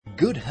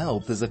Good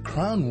health is a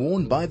crown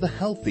worn by the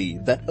healthy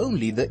that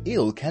only the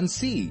ill can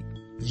see.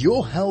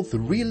 Your health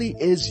really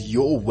is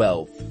your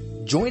wealth.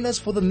 Join us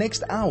for the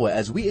next hour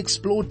as we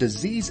explore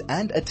disease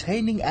and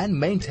attaining and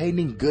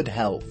maintaining good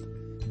health.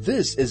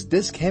 This is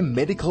Dis-Chem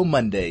Medical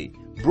Monday,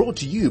 brought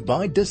to you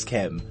by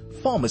Dis-Chem,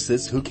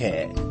 pharmacists who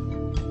care.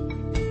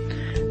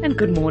 And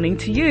good morning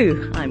to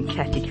you. I'm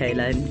Kathy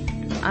Kayla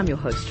and I'm your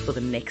host for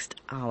the next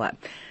hour.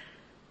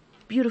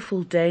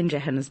 Beautiful day in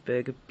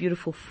Johannesburg, a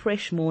beautiful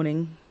fresh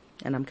morning,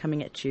 and I'm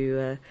coming at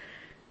you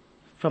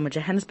from a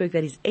Johannesburg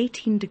that is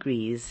 18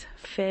 degrees,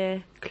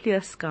 fair,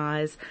 clear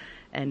skies,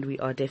 and we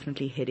are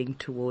definitely heading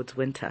towards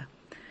winter.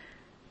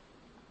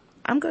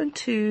 I'm going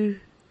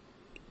to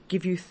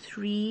give you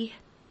three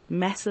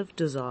massive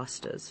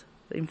disasters.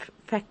 In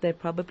fact, they're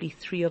probably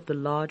three of the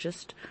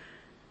largest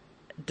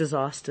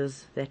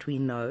disasters that we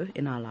know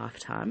in our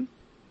lifetime.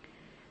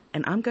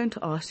 And I'm going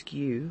to ask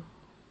you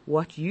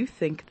what you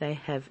think they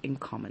have in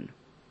common.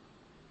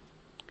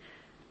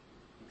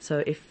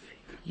 So if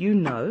you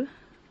know,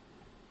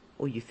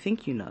 or you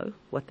think you know,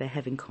 what they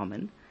have in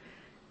common,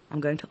 I'm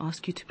going to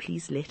ask you to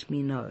please let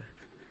me know.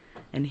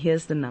 And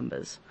here's the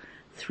numbers.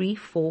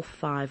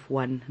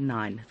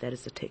 34519, that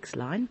is the text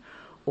line,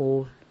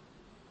 or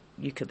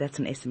that's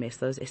an SMS.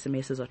 Those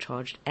SMSs are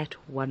charged at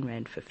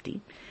R1.50.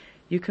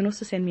 You can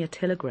also send me a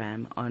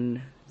telegram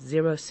on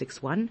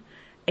 061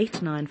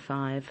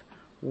 895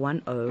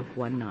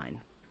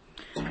 1019.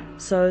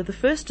 So the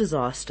first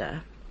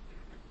disaster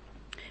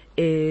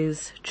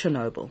is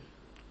Chernobyl.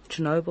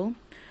 Chernobyl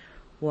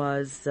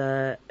was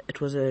it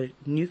was a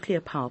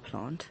nuclear power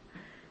plant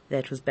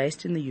that was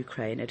based in the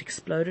Ukraine. It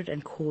exploded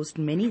and caused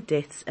many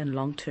deaths and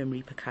long-term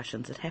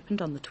repercussions. It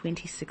happened on the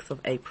 26th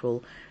of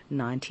April,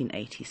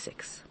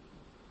 1986.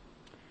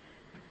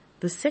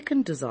 The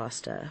second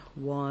disaster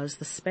was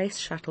the Space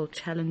Shuttle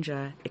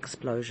Challenger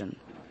explosion.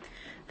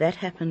 That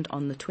happened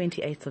on the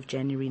 28th of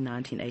January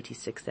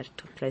 1986. That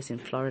took place in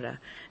Florida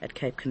at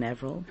Cape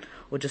Canaveral,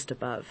 or just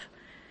above.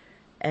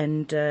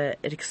 And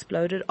it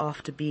exploded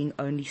after being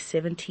only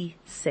 70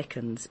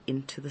 seconds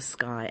into the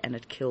sky, and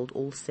it killed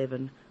all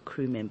 7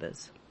 crew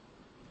members.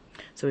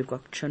 So we've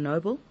got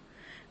Chernobyl,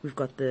 we've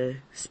got the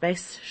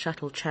Space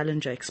Shuttle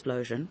Challenger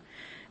explosion,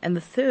 and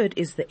the third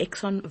is the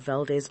Exxon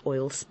Valdez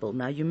oil spill.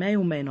 Now, you may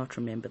or may not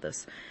remember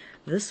this.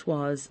 This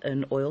was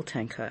an oil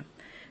tanker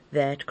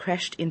that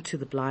crashed into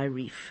the Bly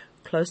Reef,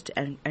 close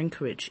to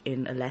Anchorage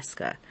in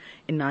Alaska,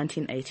 in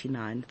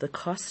 1989. The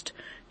cost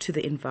to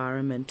the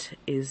environment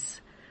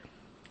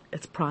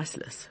it's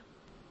priceless.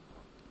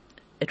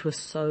 It was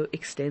so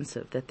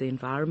extensive that the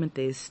environment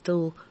there is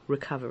still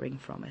recovering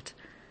from it.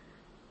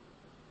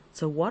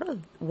 So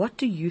what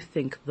do you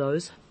think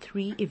those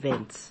three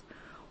events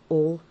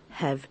all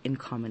have in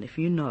common? If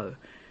you know,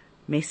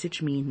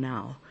 message me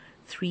now.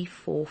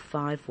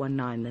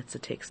 34519, that's a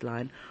text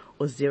line,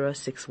 or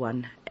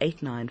 061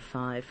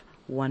 895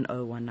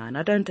 1019.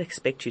 I don't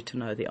expect you to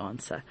know the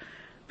answer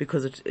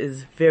because it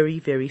is very,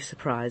 very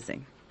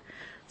surprising.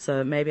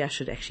 So maybe I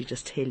should actually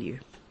just tell you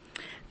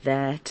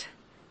that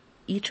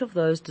each of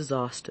those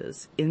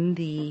disasters in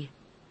the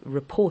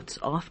reports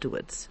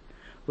afterwards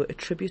were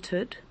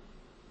attributed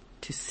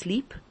to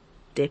sleep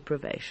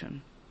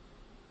deprivation.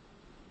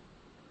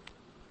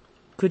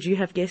 Could you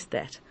have guessed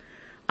that?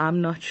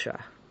 I'm not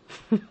sure.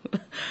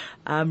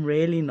 I'm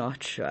really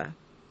not sure.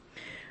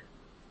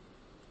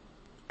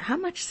 How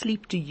much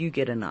sleep do you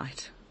get a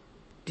night?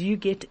 Do you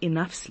get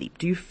enough sleep?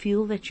 Do you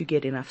feel that you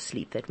get enough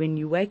sleep? That when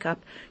you wake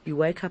up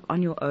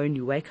on your own,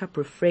 you wake up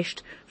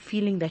refreshed,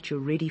 feeling that you're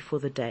ready for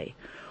the day?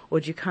 Or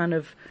do you kind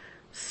of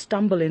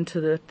stumble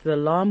into the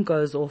alarm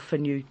goes off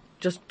and you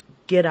just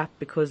get up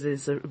because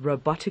there's a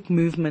robotic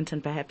movement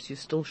and perhaps you're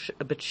still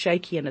a bit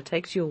shaky and it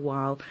takes you a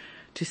while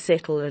to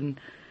settle and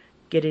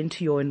get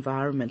into your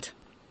environment?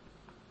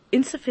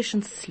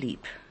 Insufficient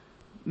sleep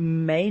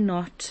may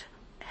not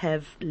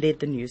have led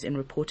the news in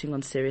reporting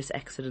on serious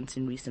accidents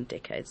in recent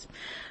decades.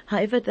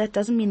 However, that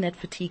doesn't mean that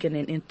fatigue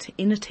and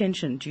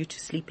inattention due to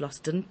sleep loss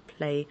didn't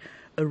play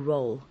a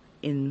role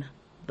in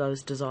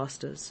those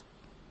disasters.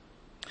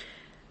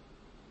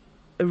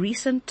 A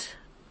recent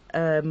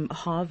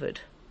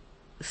Harvard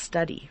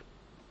study,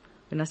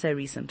 when I say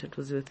recent, it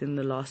was within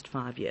the last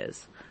 5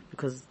 years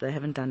because they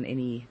haven't done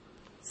any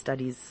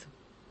studies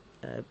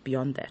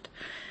beyond that,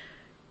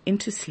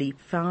 into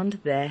sleep, found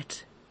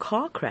that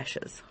car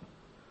crashes,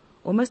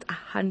 almost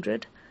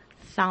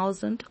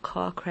 100,000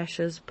 car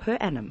crashes per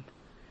annum,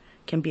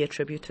 can be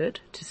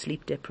attributed to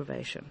sleep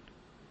deprivation.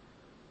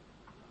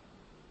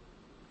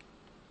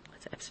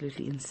 It's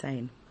absolutely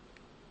insane.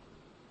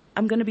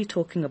 I'm going to be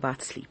talking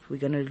about sleep. We're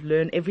going to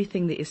learn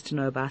everything there is to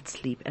know about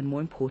sleep, and more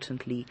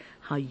importantly,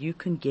 how you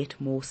can get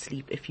more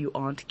sleep if you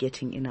aren't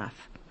getting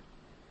enough.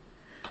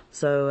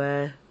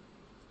 So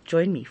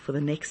join me for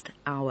the next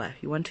hour.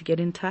 You want to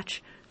get in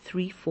touch?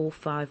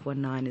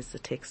 34519 is the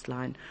text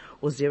line,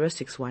 or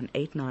 061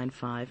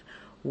 895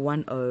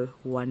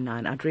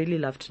 1019. I'd really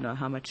love to know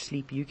how much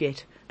sleep you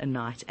get a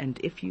night, and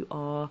if you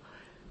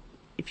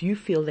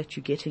feel that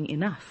you're getting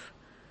enough.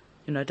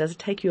 Does it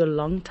take you a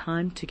long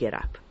time to get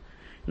up?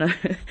 No,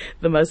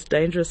 the most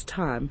dangerous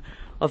time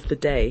of the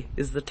day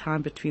is the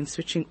time between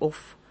switching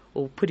off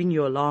or putting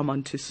your alarm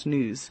on to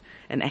snooze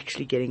and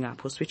actually getting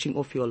up, or switching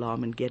off your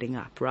alarm and getting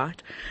up,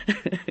 right?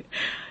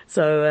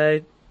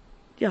 So,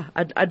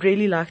 I'd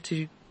really like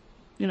to,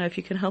 if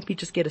you can help me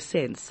just get a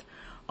sense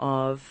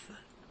of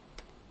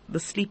the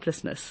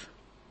sleeplessness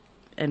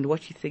and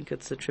what you think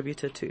it's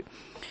attributed to.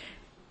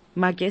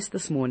 My guest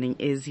this morning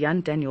is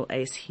Daniel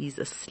Uys. He's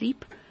a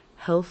sleep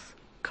health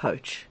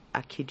coach.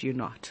 I kid you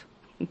not.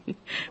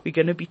 We're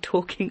going to be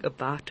talking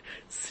about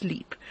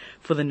sleep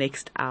for the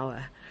next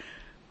hour.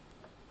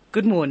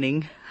 Good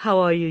morning. How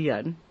are you,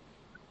 Jan?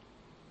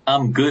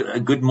 I'm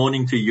good. Good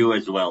morning to you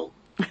as well.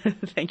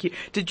 Thank you.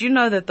 Did you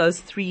know that those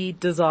 3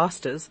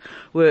 disasters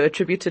were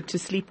attributed to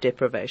sleep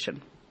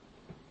deprivation?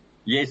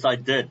 Yes, I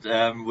did.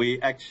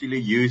 We actually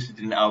used it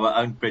in our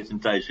own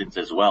presentations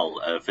as well.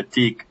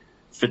 Fatigue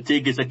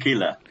is a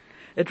killer.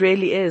 It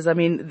really is. I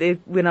mean,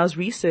 when I was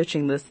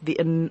researching this, the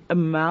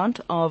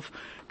amount of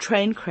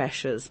train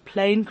crashes,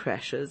 plane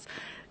crashes,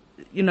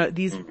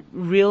 these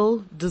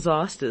real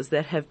disasters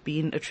that have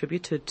been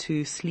attributed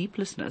to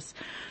sleeplessness.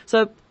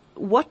 So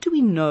what do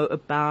we know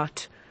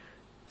about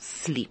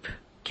sleep?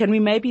 Can we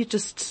maybe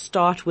just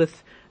start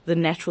with the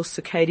natural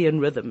circadian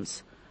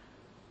rhythms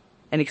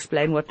and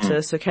explain what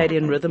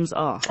circadian rhythms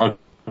are?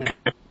 Okay.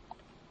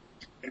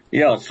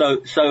 Yeah,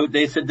 so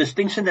there's a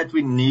distinction that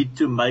we need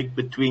to make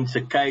between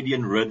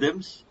circadian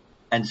rhythms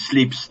and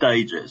sleep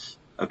stages.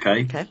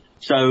 Okay.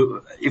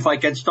 So if I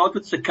can start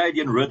with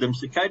circadian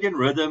rhythms,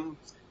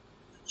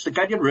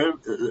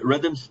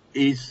 rhythms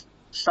is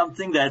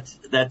something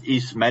that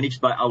is managed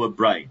by our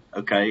brain.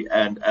 Okay.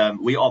 And,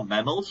 we are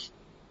mammals,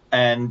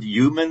 and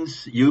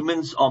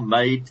humans are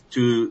made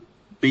to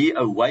be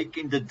awake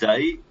in the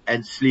day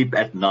and sleep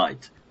at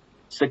night.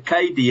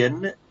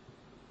 Circadian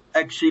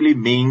actually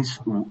means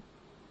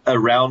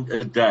around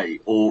a day,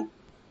 or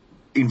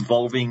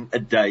involving a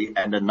day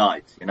and a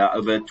night,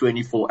 over a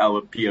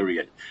 24-hour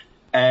period.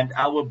 And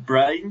our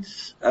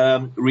brains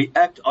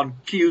react on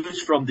cues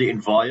from the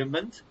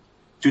environment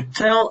to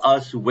tell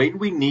us when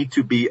we need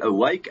to be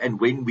awake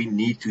and when we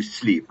need to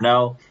sleep.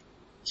 Now,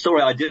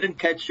 sorry, I didn't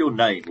catch your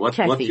name. What's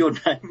your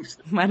name?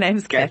 My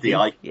name's Kathy.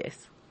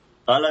 Yes.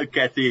 Hello,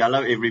 Kathy.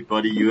 Hello,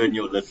 everybody, you and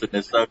your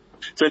listeners. So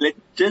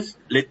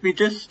let me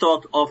just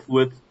start off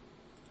with,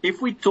 if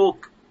we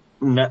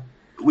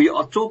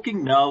are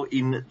talking now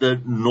in the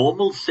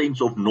normal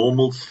sense of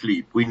normal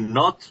sleep. We're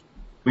not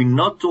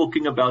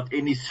talking about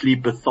any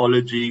sleep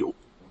pathology or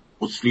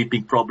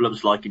sleeping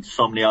problems like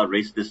insomnia,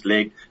 restless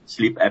leg,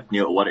 sleep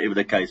apnea, or whatever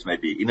the case may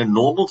be. In a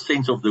normal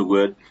sense of the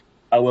word,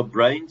 our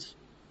brains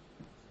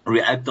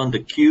react on the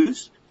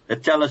cues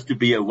that tell us to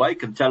be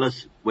awake and tell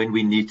us when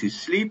we need to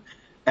sleep.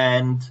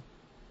 And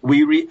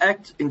we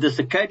react in the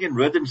circadian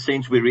rhythm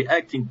sense, we're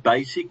reacting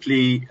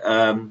basically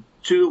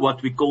to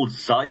what we call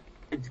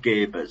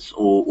zeitgebers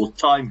or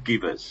time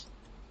givers.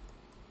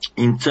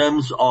 In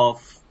terms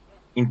of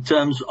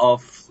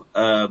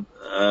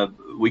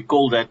we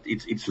call that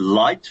it's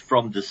light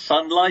from the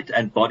sunlight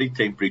and body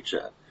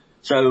temperature.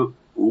 So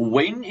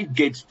when it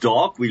gets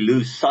dark, we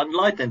lose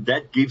sunlight, and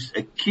that gives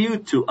a cue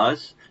to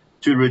us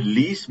to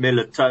release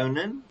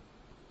melatonin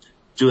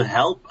to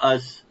help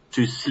us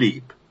to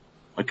sleep.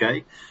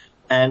 Okay.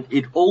 And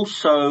it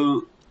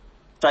also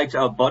takes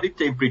our body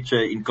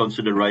temperature in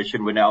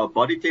consideration. When our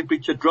body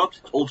temperature drops,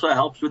 it also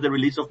helps with the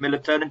release of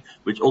melatonin,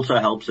 which also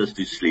helps us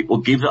to sleep,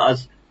 or gives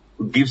us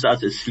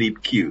a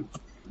sleep cue.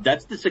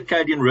 That's the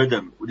circadian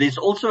rhythm. There's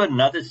also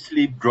another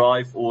sleep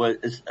drive, or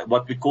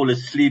what we call a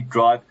sleep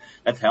drive,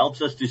 that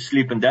helps us to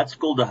sleep, and that's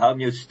called the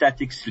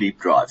homeostatic sleep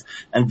drive.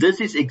 And this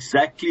is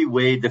exactly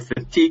where the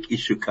fatigue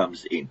issue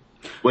comes in,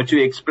 what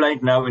you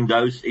explained now in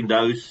those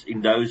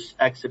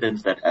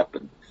accidents that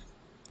happen.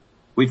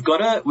 We've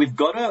got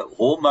a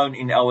hormone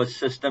in our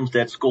systems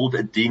that's called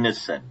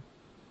adenosine.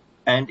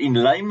 And in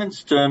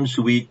layman's terms,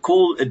 we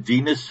call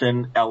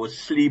adenosine our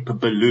sleep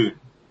balloon.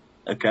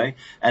 Okay.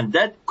 And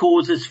that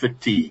causes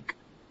fatigue.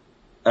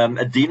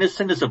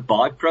 Adenosine is a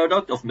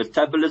byproduct of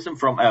metabolism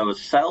from our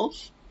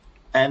cells.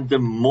 And the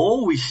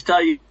more we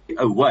stay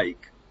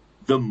awake,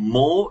 the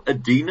more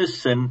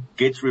adenosine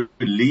gets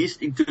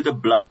released into the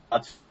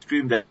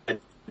bloodstream that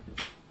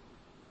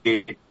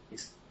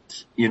gets,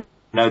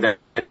 that.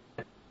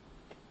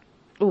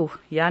 Oh,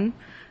 Jan,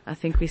 I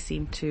think we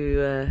seem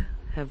to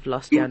have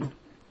lost Jan.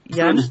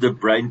 Influence the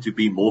brain to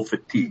be more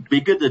fatigued.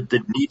 Bigger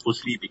the need for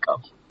sleep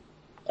becomes.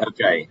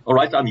 Okay. All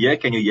right. I'm here.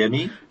 Can you hear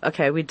me?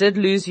 Okay. We did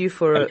lose you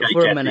for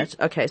a minute.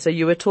 Okay. So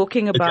you were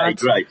talking about. Okay,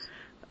 great.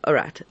 All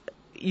right.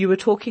 You were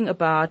talking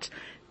about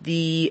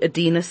the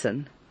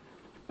adenosine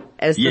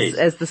as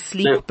the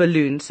sleep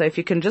balloon. So if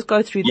you can just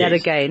go through that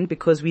again,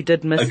 because we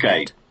did miss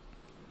that.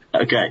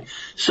 Okay.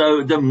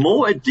 So the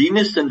more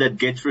adenosine that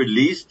gets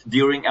released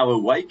during our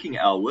waking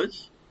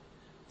hours,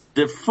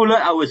 the fuller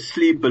our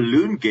sleep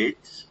balloon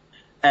gets,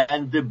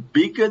 and the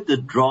bigger the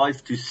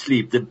drive to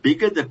sleep, the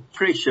bigger the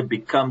pressure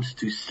becomes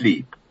to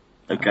sleep.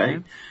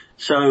 Okay.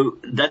 So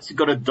that's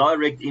got a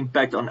direct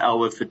impact on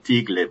our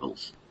fatigue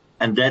levels.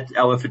 and that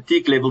our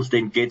fatigue levels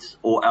then gets,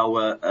 or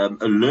our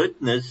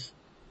alertness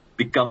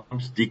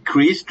becomes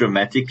decreased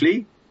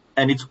dramatically,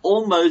 and it's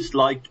almost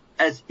like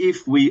as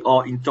if we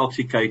are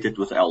intoxicated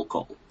with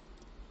alcohol.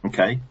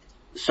 Okay?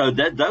 So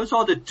those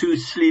are the two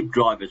sleep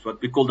drivers,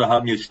 what we call the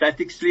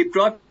homeostatic sleep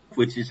drive,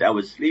 which is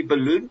our sleep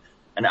balloon,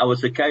 and our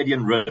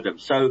circadian rhythm.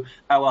 So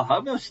our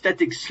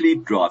homeostatic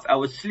sleep drive,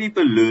 our sleep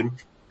balloon,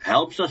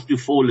 helps us to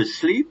fall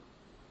asleep,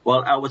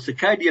 while our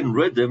circadian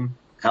rhythm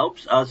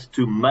helps us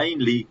to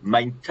mainly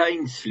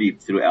maintain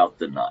sleep throughout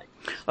the night.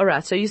 All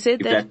right. So you said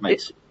that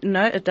makes sense.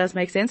 No, it does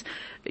make sense.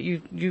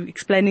 You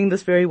explaining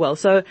this very well.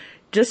 So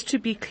just to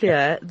be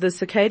clear, the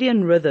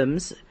circadian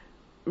rhythms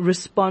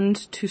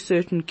respond to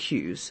certain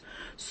cues.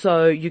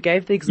 So you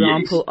gave the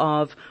example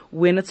of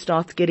when it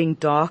starts getting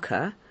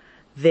darker,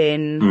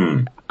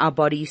 then our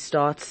body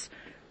starts,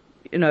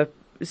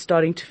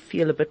 starting to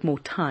feel a bit more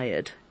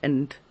tired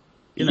and,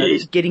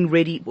 getting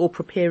ready or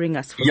preparing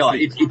us for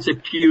sleep. It's a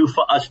cue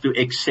for us to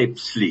accept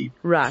sleep.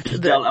 Right. To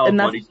tell our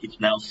bodies it's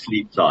now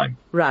sleep time.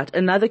 Right.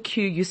 Another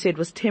cue you said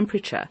was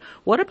temperature.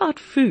 What about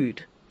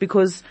food?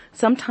 Because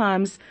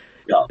sometimes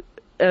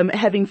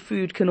having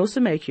food can also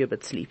make you a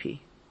bit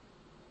sleepy.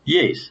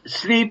 Yes.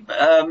 Sleep,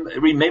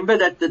 remember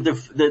that the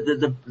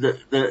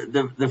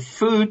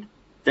food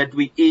that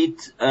we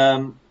eat,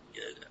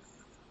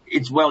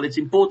 it's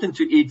important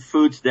to eat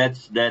foods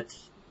that's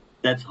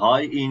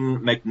high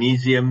in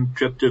magnesium,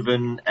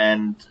 tryptophan,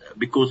 and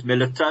because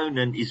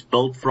melatonin is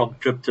built from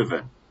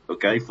tryptophan,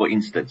 okay, for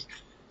instance.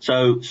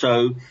 So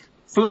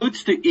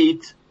foods to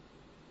eat,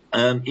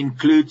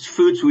 includes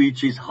foods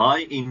which is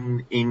high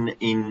in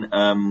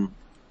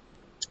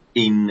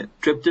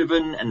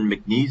tryptophan and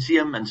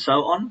magnesium and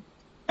so on.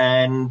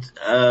 And,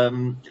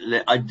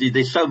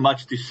 there's so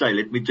much to say.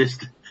 Let me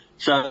just,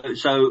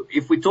 so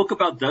if we talk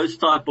about those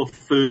type of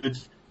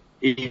foods,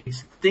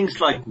 it's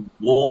things like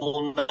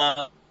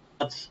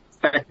walnuts,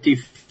 fatty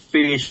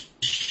fish,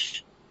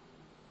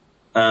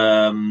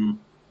 important,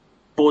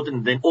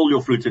 then all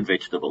your fruits and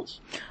vegetables.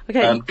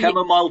 Okay.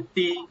 Chamomile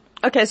tea.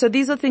 Okay, so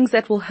these are things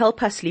that will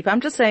help us sleep.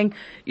 I'm just saying,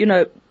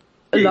 a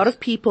lot of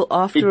people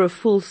after a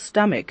full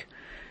stomach,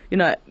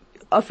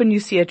 often you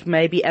see it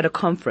maybe at a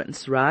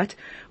conference, right?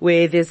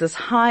 Where there's this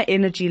high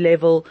energy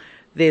level,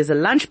 there's a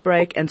lunch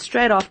break, and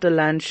straight after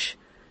lunch,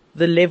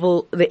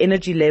 the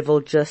energy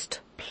level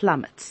just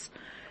plummets.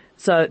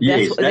 So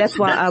that's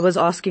why I was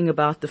asking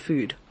about the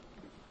food.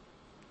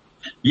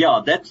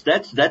 Yeah,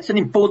 that's an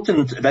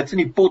important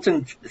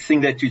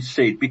thing that you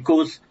said,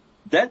 because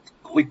that,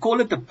 we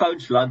call it the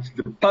post-lunch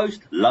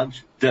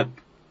dip,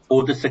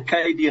 or the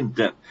circadian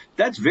dip.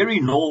 That's very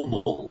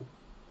normal.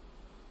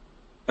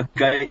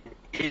 Okay.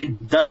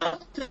 It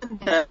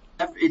doesn't have,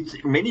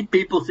 many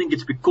people think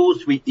it's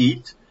because we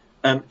eat.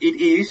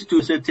 It is to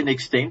a certain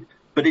extent,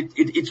 but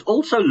it's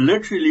also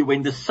literally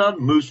when the sun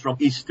moves from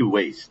east to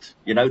west.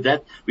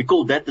 That, we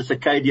call that the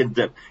circadian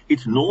dip.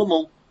 It's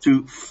normal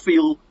to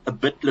feel a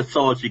bit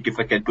lethargic, if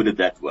I can put it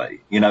that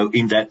way.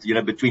 In that,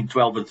 between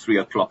 12 and 3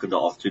 o'clock in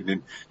the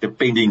afternoon,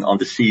 depending on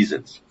the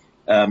seasons.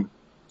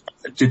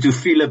 To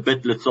feel a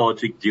bit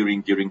lethargic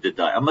during the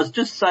day. I must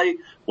just say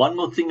one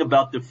more thing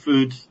about the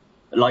foods,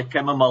 like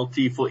chamomile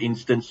tea, for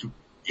instance.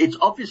 It's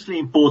obviously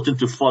important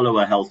to follow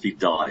a healthy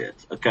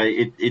diet.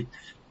 Okay.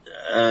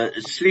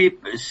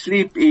 Sleep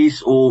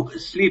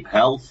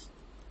health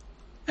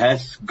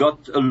has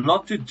got a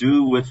lot to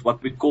do with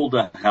what we call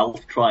the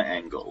health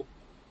triangle.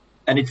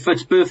 And it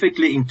fits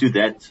perfectly into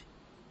that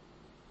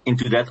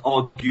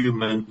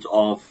argument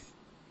of,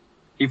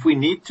 if we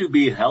need to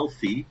be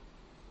healthy,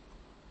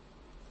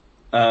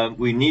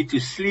 we need to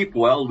sleep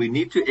well, we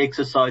need to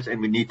exercise, and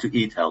we need to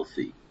eat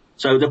healthy.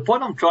 So the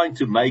point I'm trying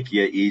to make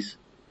here is,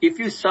 if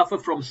you suffer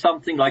from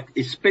something like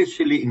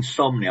especially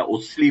insomnia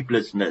or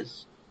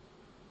sleeplessness,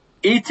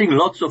 eating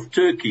lots of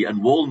turkey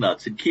and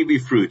walnuts and kiwi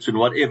fruits and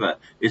whatever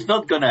is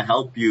not going to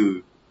help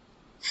you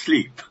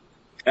sleep.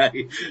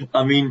 Okay?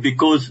 I mean,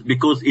 because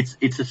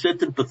it's a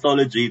certain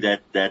pathology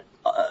that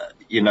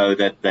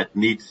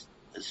needs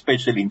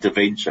special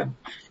intervention.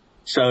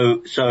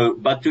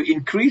 But to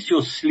increase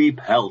your sleep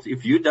health,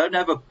 if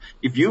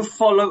you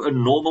follow a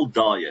normal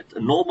diet,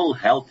 a normal,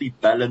 healthy,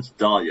 balanced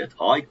diet,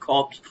 high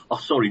carbs,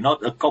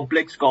 not a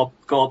complex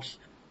carbs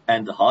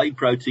and high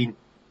protein,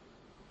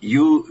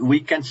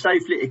 we can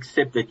safely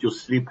accept that your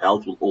sleep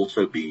health will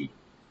also be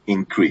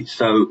increased.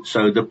 So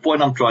the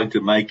point I'm trying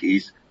to make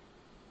is,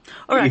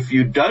 all right, if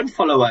you don't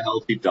follow a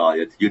healthy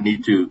diet, you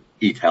need to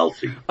eat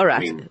healthy. All right. I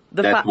mean,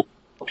 that will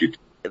help you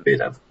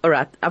better. All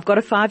right. I've got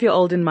a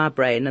 5-year-old in my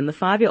brain, and the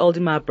 5-year-old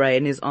in my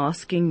brain is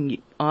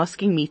asking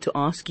me to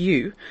ask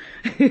you,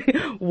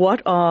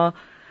 what are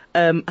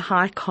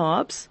high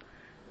carbs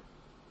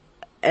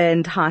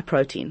and high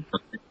protein?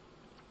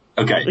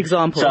 Okay.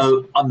 Examples.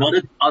 So I'm not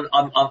a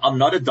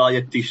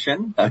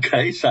dietitian.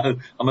 Okay. So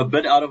I'm a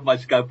bit out of my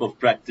scope of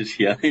practice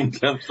here in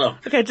terms of.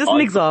 Okay. Just an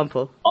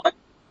example.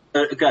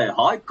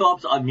 High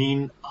carbs, I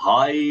mean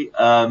high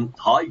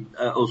carbs,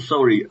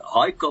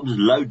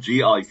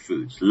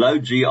 low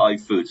GI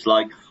foods,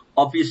 like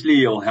obviously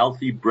your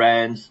healthy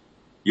brands,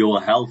 your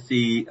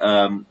healthy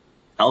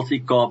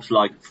healthy carbs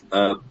like,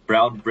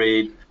 brown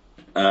bread,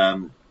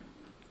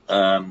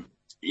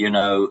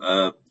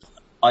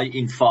 high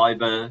in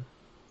fiber.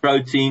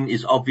 Protein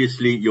is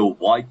obviously your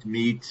white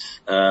meats,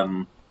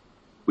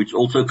 which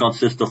also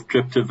consist of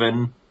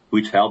tryptophan,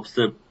 which helps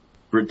the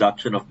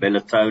production of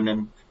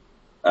melatonin.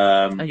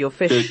 And your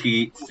fish.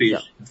 Turkey,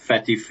 fish,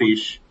 fatty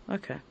fish.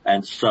 Okay.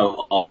 And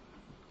so on.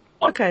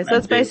 Okay, so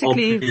it's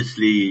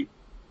basically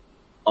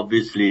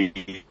obviously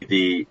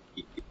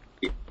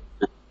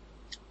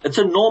it's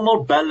a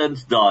normal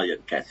balanced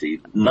diet,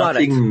 Cassie.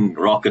 Nothing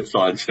rocket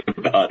science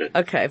about it.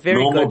 Okay,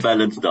 very normal good.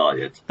 Balanced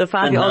diet. The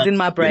 5-year-old in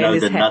my brain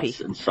is the happy.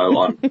 Nuts and so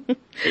on.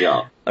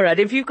 Yeah. All right.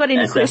 If you've got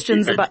any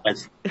questions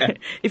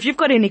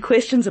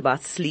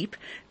about sleep,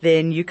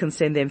 then you can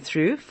send them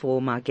through for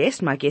my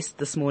guest. My guest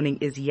this morning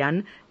is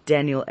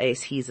Daniel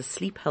Uys. He's a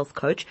sleep health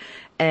coach,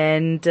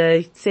 and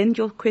send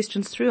your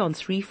questions through on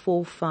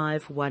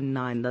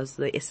 34519. That's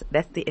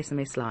the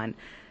SMS line.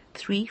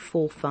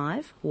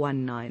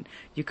 34519.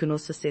 You can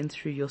also send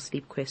through your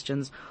sleep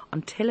questions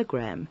on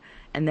Telegram,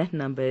 and that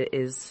number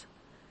is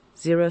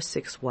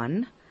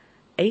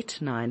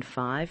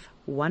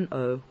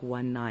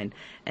 061-895-1019.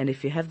 And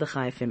if you have the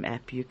Chai FM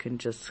app, you can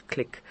just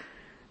click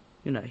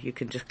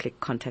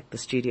contact the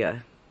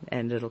studio,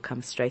 and it'll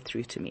come straight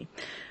through to me.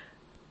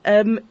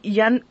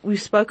 Jan,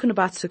 we've spoken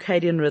about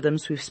circadian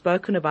rhythms. We've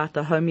spoken about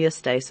the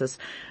homeostasis.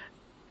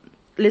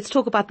 Let's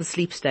talk about the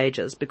sleep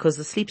stages, because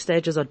the sleep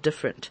stages are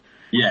different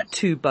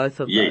to both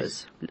of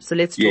those. So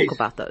let's talk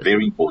about those.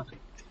 Very important.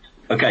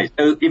 Okay,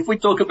 so if we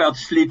talk about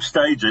sleep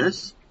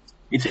stages,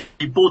 it's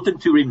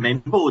important to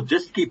remember, or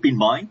just keep in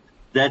mind,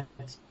 that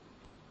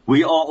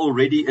we are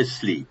already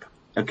asleep.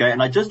 Okay,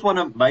 and I just want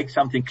to make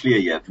something clear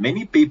here.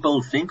 Many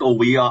people think, or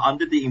we are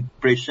under the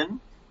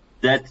impression,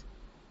 that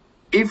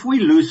if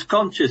we lose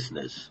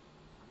consciousness,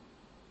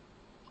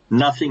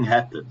 nothing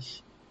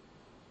happens.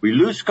 We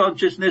lose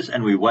consciousness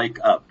and we wake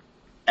up.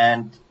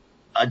 And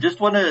I just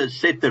want to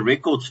set the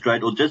record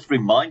straight, or just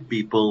remind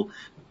people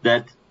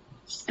that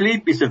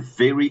sleep is a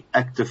very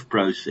active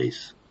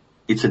process.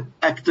 It's an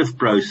active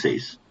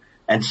process.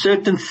 And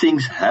certain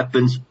things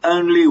happen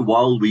only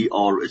while we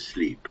are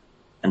asleep.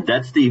 And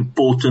that's the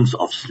importance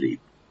of sleep.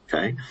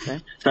 Okay.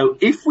 So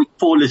if we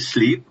fall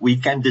asleep, we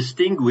can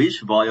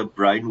distinguish via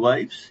brain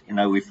waves.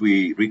 If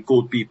we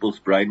record people's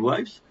brain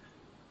waves,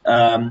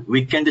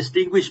 we can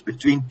distinguish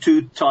between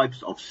two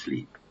types of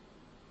sleep.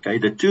 Okay.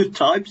 The two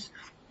types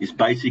is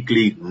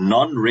basically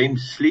non-REM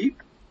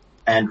sleep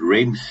and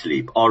REM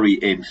sleep,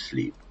 REM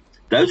sleep.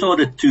 Those are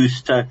the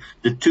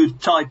two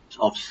types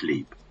of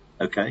sleep.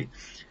 Okay.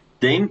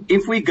 Then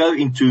if we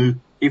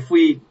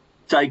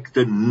take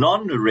the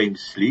non-REM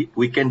sleep,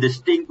 we can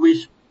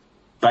distinguish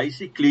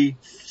basically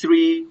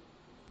three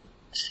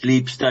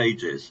sleep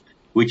stages,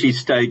 which is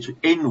stage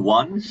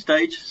N1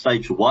 stage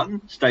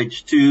 1,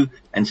 stage 2,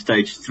 and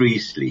stage 3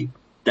 sleep.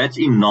 That's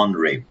in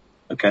non-REM.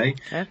 Okay?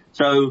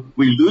 So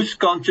we lose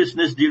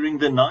consciousness during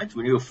the night.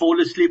 When you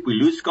fall asleep, we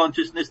lose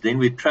consciousness. Then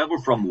we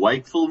travel from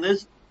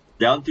wakefulness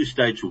down to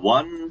stage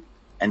 1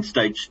 and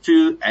stage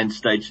 2 and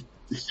stage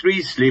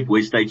 3 sleep,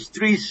 where stage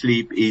 3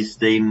 sleep is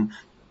then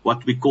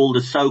what we call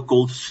the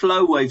so-called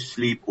slow wave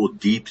sleep or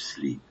deep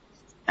sleep.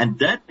 And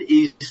that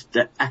is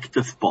the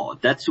active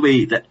part. That's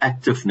where the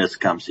activeness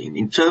comes in.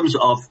 In terms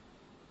of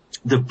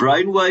the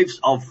brain waves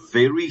are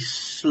very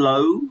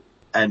slow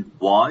and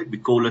wide. We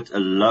call it a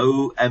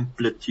low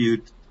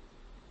amplitude,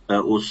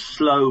 or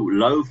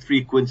low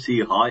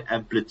frequency, high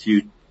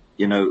amplitude,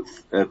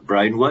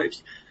 brain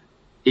waves.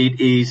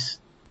 It is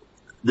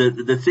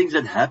the things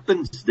that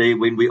happens there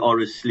when we are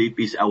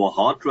asleep is our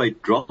heart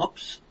rate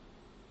drops,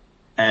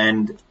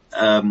 and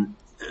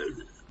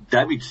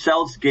damaged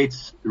cells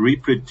gets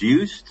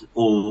reproduced,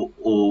 or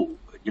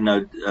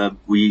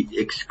we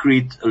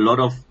excrete a lot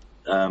of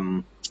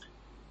some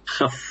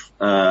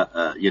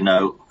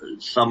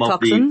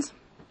toxins. Of the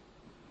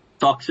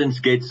toxins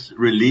gets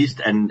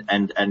released, and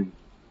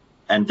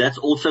that's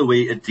also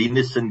where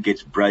adenosine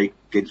gets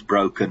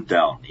broken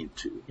down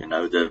into,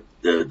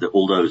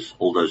 all those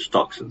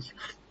toxins.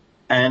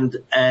 And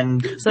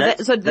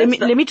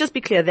let me just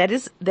be clear.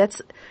 That's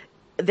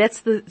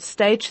the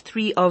stage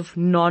 3 of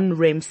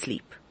non-REM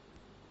sleep.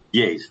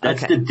 Yes,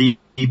 that's the deep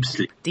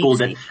sleep. Deep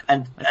sleep.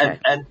 And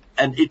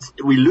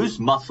we lose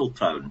muscle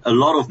tone, a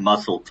lot of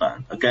muscle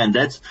tone. Okay, and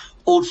that's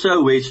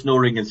also where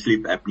snoring and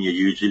sleep apnea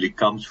usually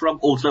comes from,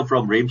 also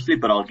from REM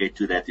sleep, but I'll get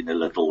to that in a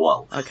little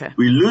while. Okay.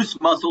 We lose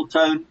muscle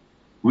tone.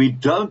 We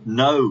don't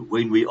know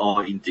when we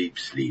are in deep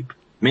sleep.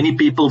 Many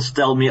people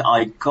tell me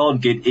I can't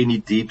get any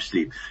deep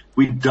sleep.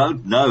 We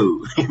don't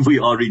know if we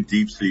are in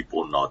deep sleep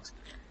or not.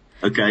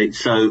 Okay,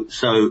 so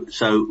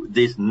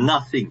there's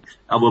nothing.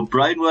 Our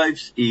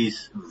brainwaves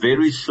is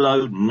very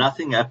slow.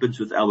 Nothing happens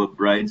with our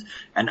brains,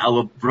 and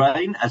our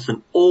brain as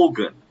an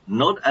organ,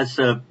 not as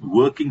a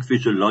working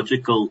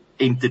physiological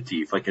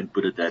entity, if I can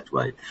put it that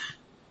way.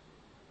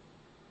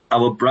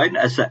 Our brain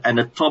as an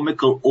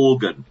anatomical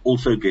organ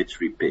also gets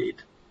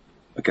repaired.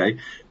 Okay.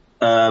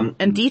 And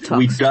detox.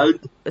 We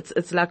don't.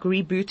 It's like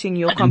rebooting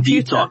your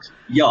computer. Detox.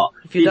 Yeah.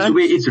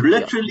 It's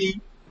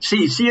literally.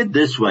 See it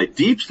this way.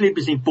 Deep sleep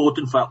is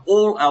important for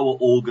all our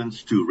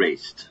organs to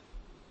rest,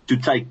 to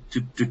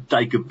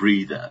take a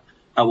breather.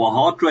 Our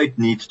heart rate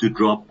needs to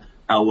drop.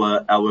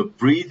 Our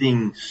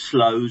breathing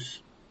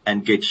slows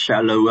and gets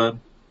shallower,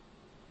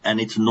 and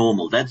it's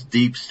normal. That's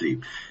deep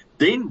sleep.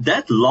 Then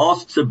that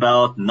lasts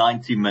about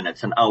 90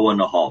 minutes, an hour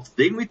and a half.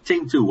 Then we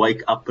tend to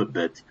wake up a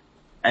bit,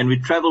 and we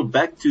travel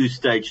back to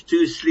stage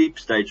 2 sleep,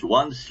 stage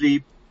 1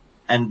 sleep,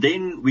 and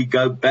then we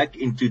go back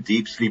into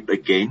deep sleep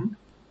again.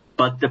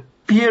 But the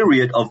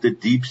period of the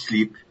deep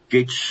sleep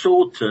gets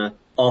shorter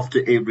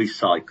after every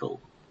cycle.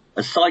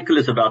 A cycle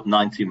is about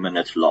 90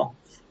 minutes long.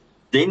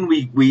 Then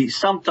we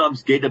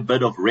sometimes get a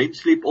bit of REM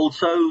sleep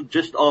also.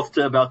 Just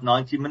after about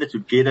 90 minutes, we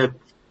get a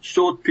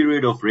short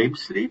period of REM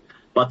sleep.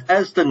 But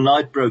as the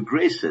night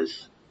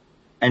progresses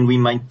and we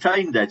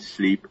maintain that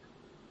sleep,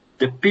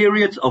 the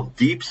periods of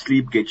deep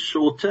sleep get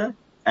shorter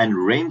and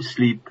REM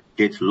sleep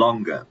gets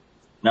longer.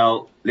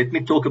 Now, let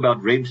me talk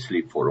about REM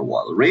sleep for a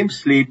while. REM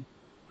sleep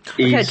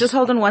is... Okay, just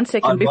hold on one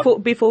second.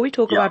 Before we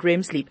talk about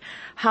REM sleep,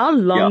 how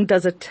long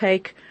does it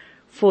take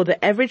for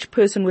the average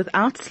person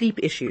without sleep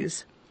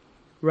issues,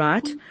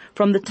 right,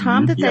 from the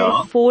time that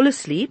they fall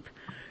asleep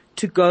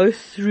to go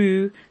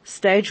through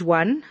stage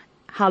 1,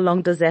 how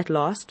long does that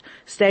last?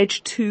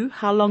 Stage 2,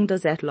 how long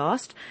does that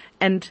last?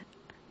 And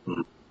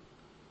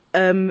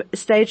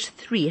stage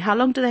 3, how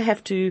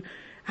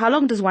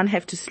long does one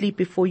have to sleep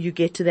before you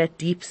get to that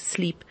deep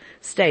sleep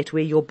state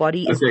where your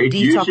body is it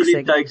detoxing?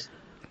 Usually takes,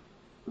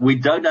 we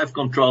don't have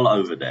control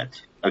over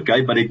that,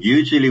 okay? But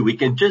we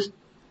can just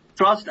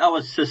trust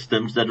our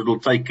systems that it will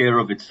take care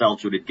of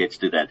itself when it gets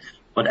to that.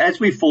 But as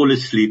we fall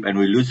asleep and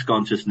we lose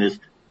consciousness,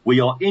 we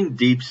are in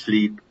deep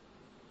sleep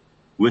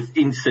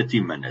within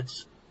 30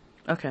 minutes.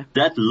 Okay.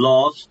 That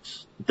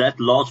lasts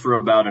for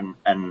about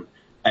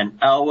an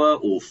hour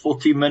or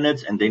 40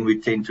 minutes, and then we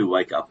tend to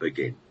wake up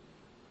again.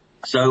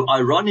 So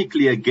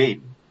ironically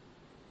again,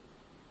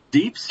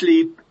 deep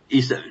sleep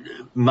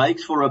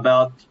makes for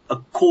about a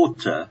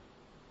quarter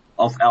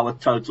of our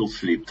total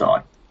sleep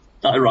time.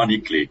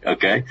 Ironically,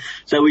 okay?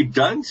 So we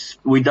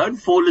don't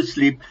fall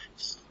asleep,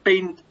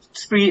 spend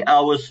 3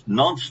 hours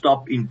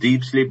non-stop in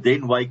deep sleep,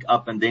 then wake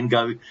up and then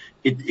go.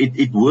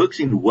 It works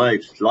in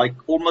waves,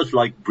 almost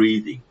like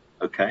breathing,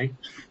 okay?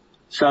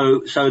 So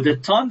the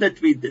time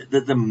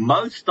the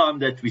most time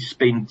that we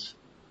spend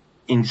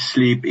in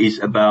sleep is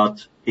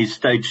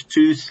stage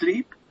 2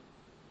 sleep,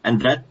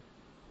 and that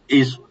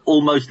is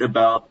almost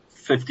about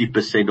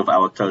 50% of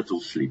our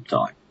total sleep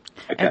time.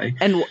 Okay.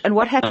 And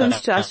what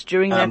happens to us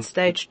during that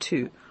stage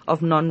 2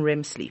 of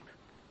non-REM sleep?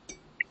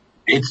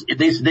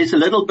 There's a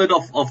little bit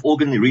of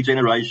organ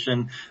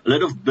regeneration, a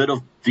little bit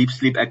of deep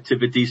sleep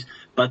activities,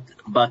 but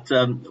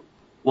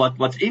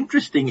what's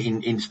interesting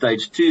in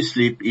stage 2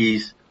 sleep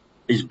is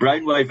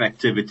brainwave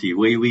activity,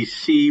 where we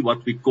see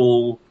what we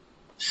call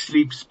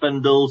sleep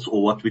spindles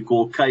or what we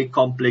call K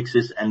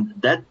complexes, and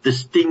that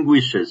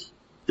distinguishes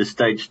the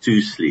stage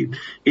 2 sleep.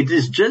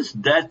 It's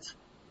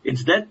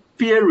that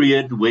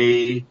period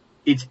where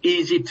it's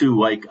easy to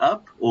wake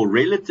up, or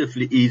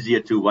relatively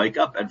easier to wake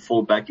up and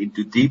fall back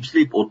into deep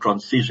sleep or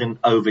transition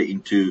over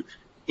into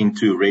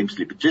REM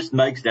sleep. It just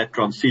makes that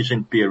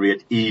transition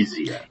period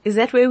easier. Is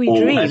that where we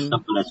dream? As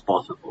simple as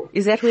possible.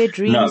 Is that where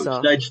dreams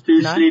are? Stage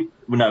 2 sleep,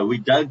 no, we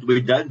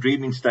don't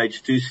dream in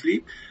stage 2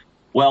 sleep.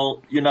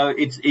 Well,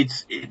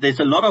 there's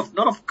a lot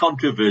of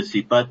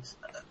controversy, but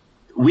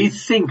we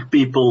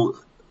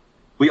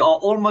are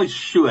almost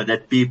sure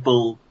that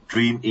people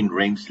dream in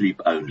REM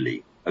sleep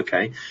only.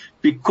 Okay.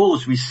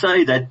 Because we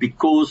say that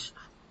because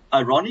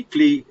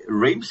ironically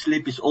REM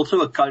sleep is also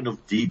a kind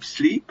of deep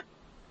sleep,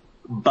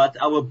 but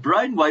our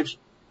brain waves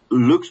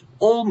looks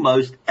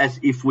almost as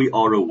if we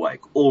are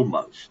awake,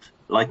 almost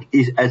like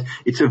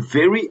it's a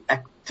very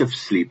active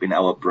sleep in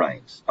our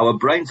brains. Our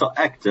brains are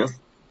active,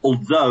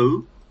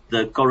 although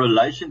the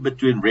correlation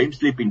between REM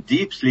sleep and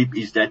deep sleep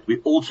is that we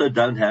also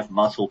don't have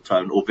muscle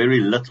tone or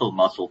very little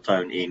muscle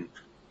tone in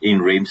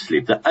REM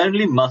sleep. The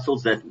only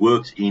muscles that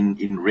works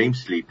in REM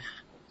sleep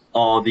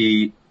are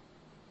the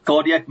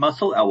cardiac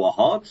muscle, our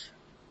heart,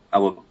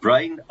 our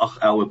brain,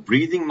 our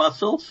breathing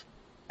muscles,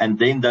 and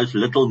then those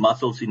little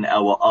muscles in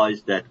our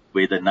eyes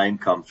where the name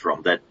comes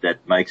from,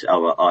 that makes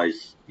our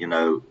eyes,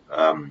 move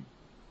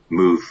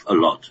a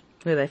lot.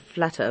 Where they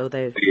flutter, or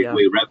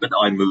we rapid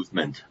eye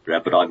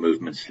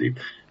movement sleep.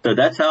 So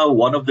that's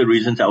one of the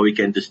reasons how we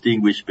can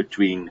distinguish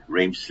between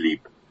REM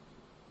sleep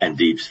and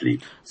deep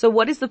sleep. So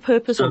what is the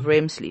purpose of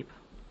REM sleep?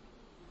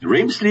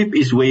 REM sleep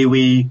is where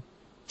we,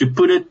 to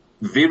put it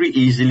very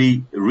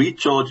easily,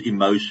 recharge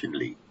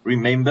emotionally.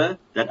 Remember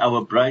that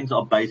our brains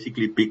are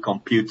basically big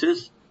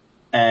computers,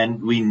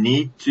 and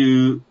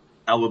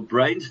our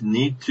brains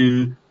need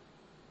to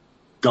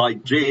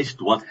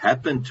digest what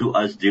happened to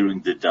us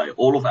during the day,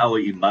 all of our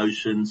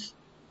emotions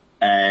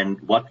and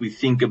what we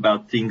think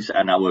about things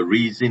and our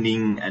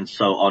reasoning and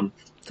so on.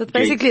 So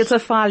it's a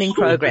filing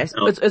progress.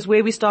 It's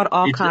where we start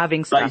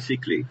archiving stuff.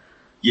 Basically.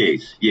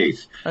 Yes.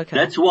 Okay.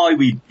 That's why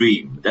we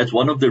dream. That's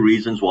one of the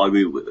reasons why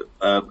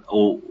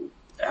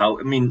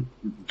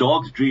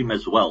dogs dream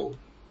as well.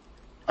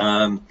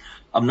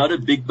 I'm not a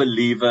big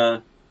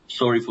believer,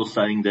 sorry for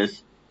saying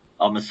this,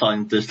 I'm a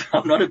scientist,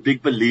 I'm not a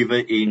big believer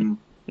in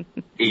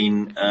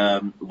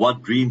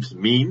what dreams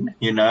mean,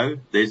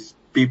 There's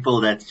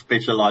people that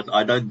specialize,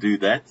 I don't do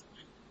that.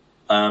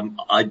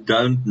 I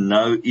don't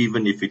know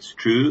even if it's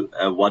true,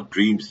 what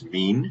dreams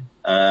mean.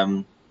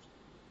 That's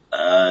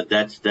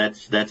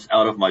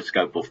out of my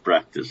scope of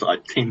practice. I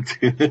tend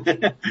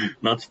to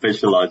not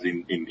specialize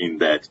in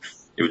that,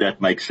 if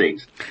that makes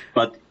sense.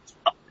 But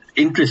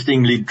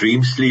interestingly,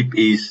 dream sleep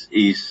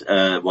is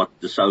what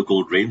the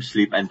so-called REM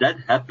sleep, and that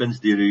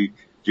happens during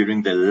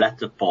the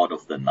latter part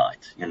of the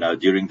night.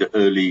 During the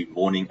early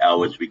morning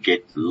hours, we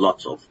get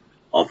lots of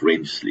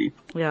REM sleep.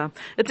 Yeah.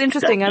 It's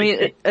interesting. I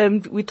mean,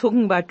 we're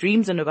talking about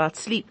dreams and about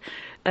sleep.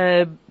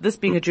 This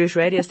being a Jewish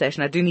radio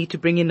station, I do need to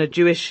bring in a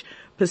Jewish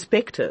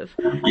perspective.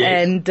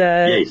 Yes. And,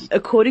 yes.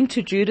 According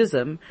to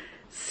Judaism,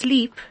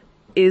 sleep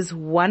is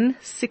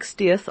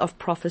 1/60th of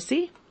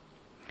prophecy.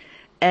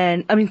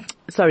 And,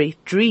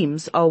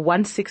 dreams are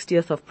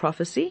 1/60th of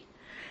prophecy,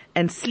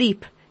 and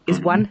sleep is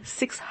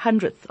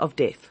 1/600th of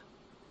death,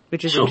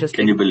 which is interesting.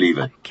 Can you believe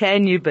it?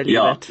 Can you believe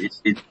it?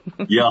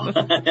 Yeah.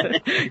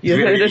 You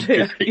heard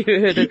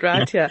it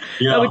right here.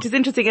 Yeah. Which is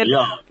interesting. And,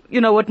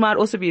 what might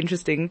also be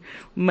interesting,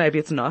 maybe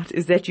it's not,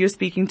 is that you're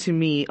speaking to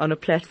me on a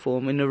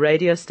platform in a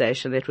radio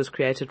station that was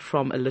created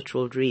from a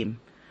literal dream.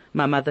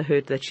 My mother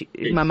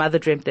my mother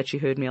dreamt that she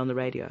heard me on the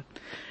radio.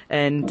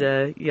 And,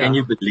 Can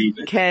you believe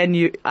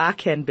it? I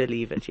can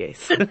believe it,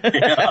 yes. You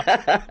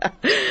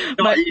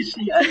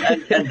see,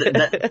 and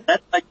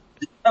that's like,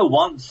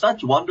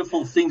 such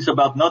wonderful things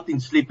about not in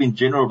sleep in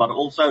general, but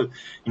also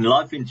in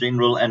life in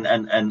general,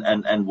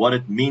 and what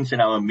it means in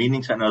our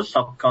meanings and our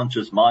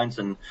subconscious minds.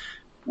 And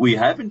we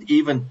haven't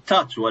even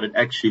touched what it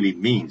actually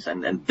means.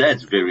 And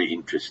that's very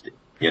interesting.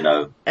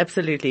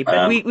 Absolutely.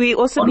 But we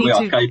also need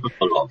to,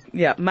 capable of.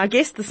 Yeah. My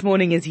guest this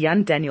morning is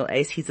Daniel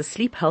Uys. He's a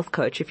sleep health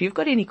coach. If you've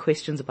got any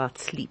questions about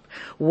sleep,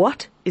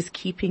 what is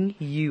keeping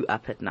you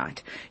up at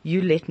night?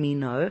 You let me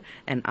know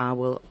and I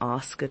will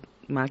ask it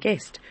my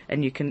guest.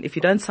 And if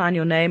you don't sign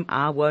your name,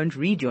 I won't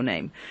read your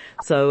name.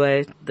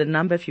 So, the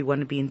number, if you want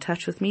to be in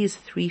touch with me, is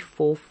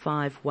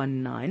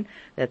 34519.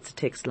 That's the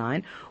text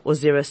line, or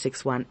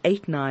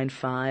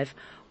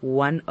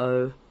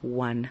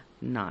 061-895-1019.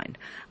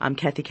 I'm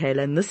Kathy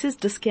Kayla, and this is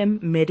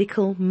Discam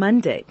Medical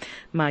Monday.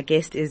 My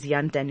guest is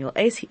Daniel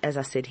Uys. As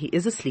I said, he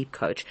is a sleep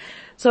coach.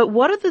 So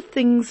what are the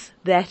things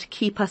that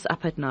keep us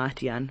up at night,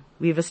 Jan?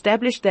 We've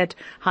established that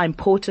how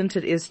important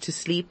it is to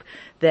sleep,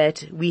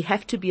 that we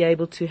have to be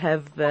able to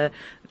have, our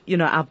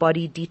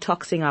body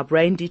detoxing, our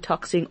brain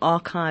detoxing,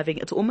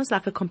 archiving. It's almost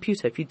like a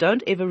computer. If you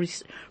don't ever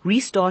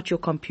restart your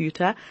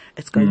computer,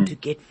 it's going to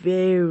get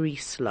very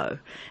slow.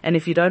 And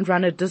if you don't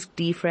run a disk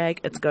defrag,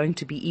 it's going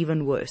to be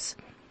even worse.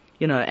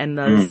 And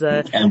those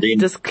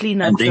disk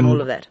cleanups and all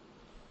of that.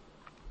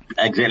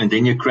 Exactly. And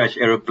then you crash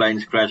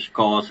aeroplanes, crash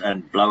cars,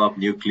 and blow up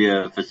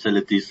nuclear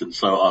facilities and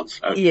so on.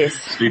 So yes,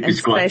 sleep and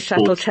is quite space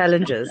shuttle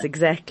challenges.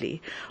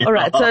 Exactly. All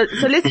right.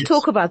 So let's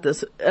talk about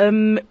this.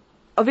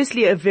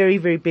 Obviously a very,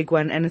 very big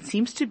one, and it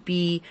seems to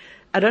be,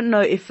 I don't know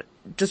if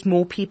just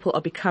more people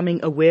are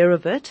becoming aware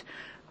of it,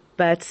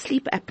 but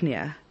sleep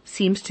apnea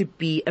seems to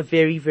be a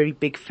very, very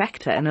big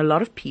factor, and a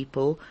lot of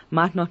people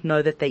might not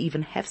know that they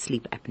even have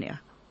sleep apnea.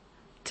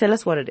 Tell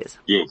us what it is.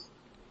 Yes.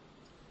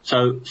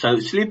 So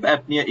sleep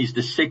apnea is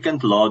the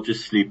second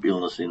largest sleep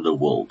illness in the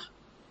world.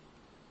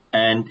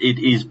 And it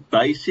is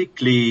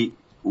basically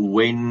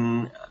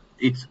I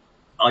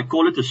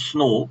call it a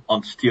snore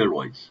on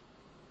steroids.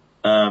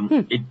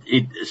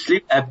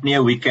 Sleep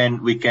apnea, we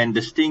can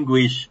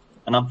distinguish,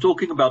 and I'm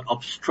talking about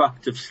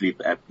obstructive sleep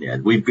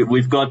apnea.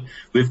 We've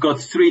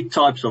got three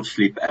types of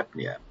sleep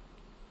apnea.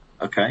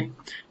 Okay.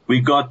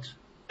 We got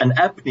an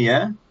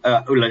apnea,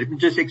 let me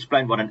just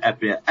explain what an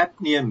apnea.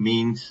 Apnea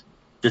means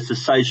the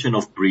cessation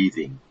of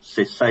breathing.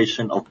 So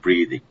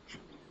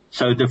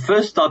the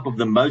first type of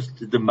the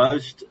most,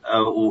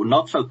 or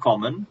not so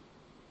common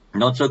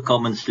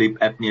sleep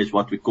apnea is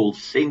what we call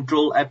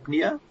central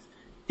apnea.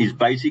 Is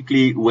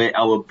basically where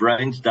our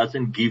brains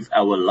doesn't give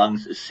our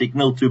lungs a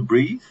signal to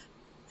breathe.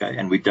 Okay.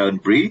 And we don't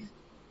breathe.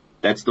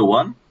 That's the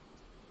one.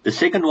 The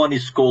second one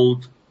is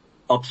called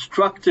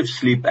obstructive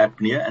sleep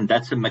apnea, and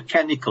that's a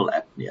mechanical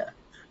apnea,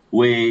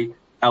 where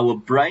our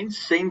brain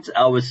sends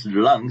our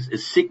lungs a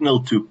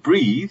signal to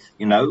breathe,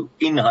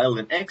 inhale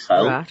and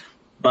exhale. Right.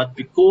 But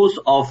because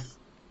of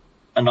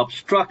an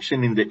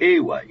obstruction in the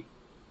airway,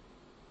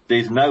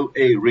 there's no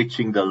air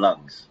reaching the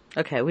lungs.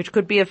 Okay, which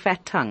could be a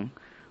fat tongue,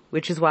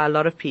 which is why a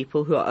lot of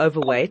people who are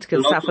overweight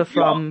can suffer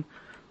from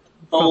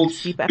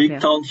sleep apnea. Big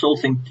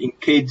tonsils in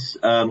kids,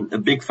 a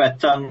big fat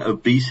tongue,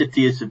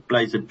 obesity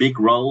plays a big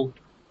role.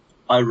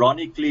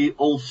 Ironically,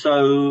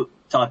 also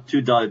type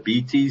 2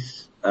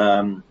 diabetes,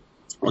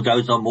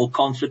 those are more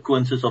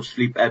consequences of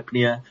sleep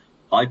apnea.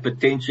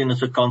 Hypertension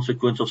is a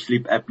consequence of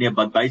sleep apnea,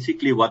 but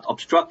basically what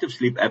obstructive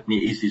sleep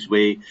apnea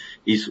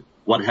is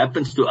what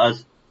happens to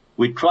us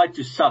we try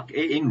to suck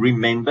air in.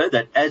 Remember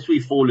that as we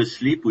fall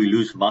asleep, we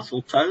lose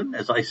muscle tone,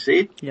 as I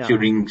said,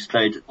 during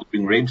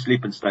REM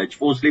sleep and stage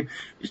 4 sleep.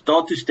 We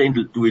start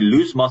to we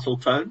lose muscle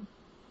tone.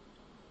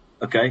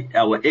 Okay.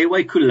 Our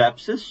airway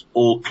collapses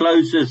or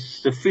closes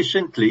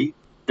sufficiently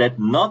that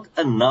not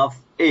enough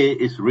air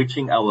is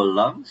reaching our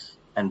lungs.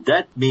 And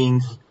that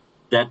means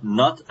that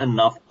not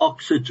enough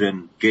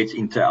oxygen gets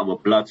into our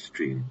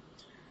bloodstream.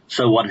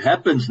 So what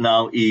happens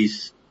now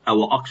is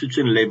our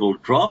oxygen level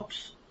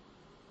drops.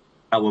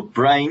 Our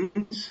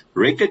brains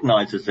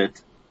recognizes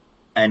it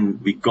and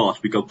we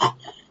gasp. We go,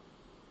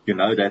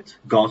 that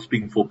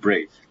gasping for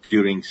breath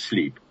during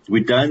sleep. We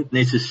don't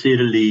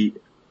necessarily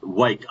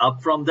wake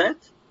up from that,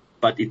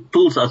 but it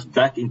pulls us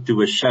back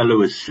into a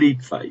shallower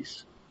sleep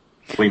phase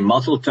where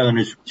muscle tone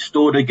is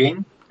restored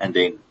again and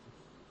then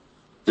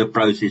the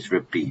process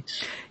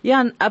repeats. Yeah,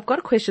 and I've got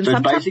a question. So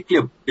it's basically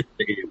a bit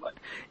the airway.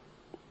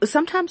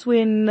 Sometimes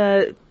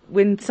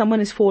when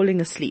someone is falling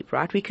asleep,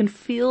 right, we can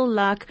feel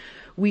like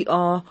we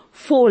are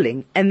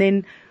falling and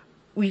then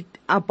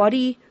our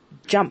body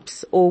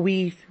jumps or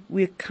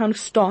we're kind of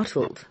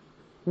startled.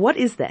 What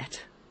is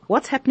that?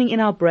 What's happening in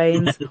our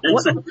brains?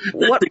 What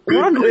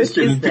on earth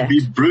is that?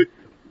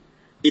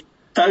 It's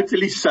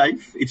totally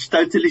safe. It's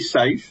totally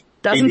safe.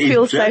 Doesn't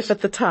feel safe at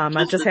the time,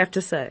 I just have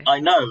to say. I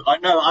know.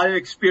 I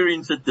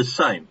experience it the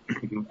same.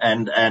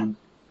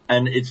 and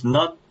it's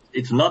not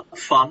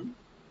fun,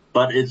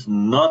 but it's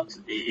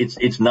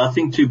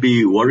nothing to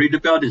be worried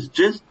about. It's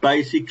just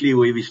basically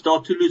where we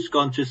start to lose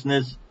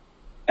consciousness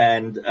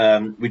and,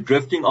 we're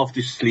drifting off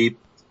to sleep.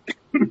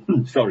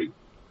 Sorry.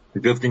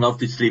 We're drifting off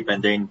to sleep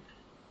and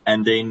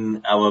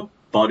then our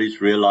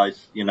bodies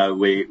realize,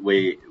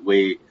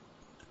 where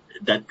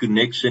that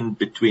connection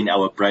between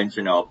our brains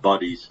and our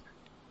bodies.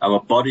 Our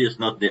bodies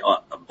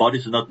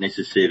are not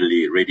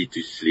necessarily ready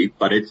to sleep,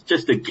 but it's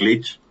just a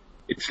glitch.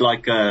 It's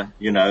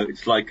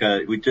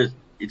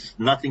it's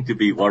nothing to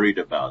be worried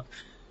about.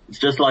 It's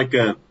just like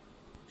a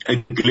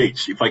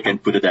glitch, if I can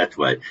put it that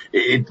way.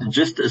 It's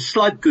just a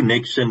slight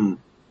connection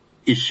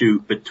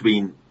issue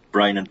between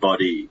brain and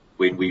body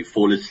when we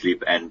fall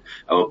asleep and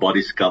our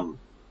bodies come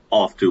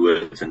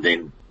afterwards and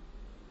then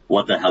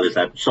what the hell is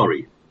that?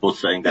 Sorry for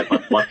saying that,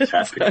 but what's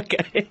happening?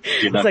 Okay.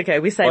 It's okay.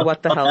 We say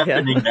what the hell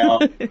here. What's happening now?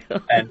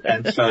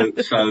 And so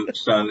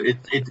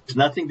it's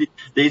nothing.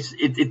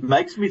 It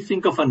makes me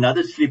think of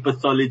another sleep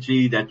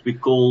pathology that we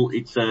call,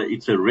 it's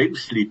a REM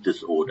sleep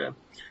disorder.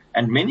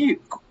 And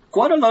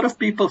quite a lot of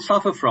people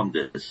suffer from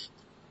this.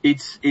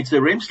 It's a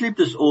REM sleep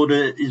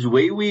disorder is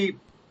where we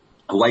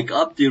wake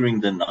up during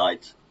the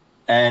night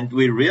and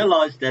we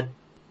realize that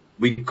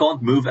we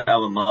can't move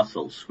our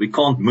muscles. We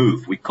can't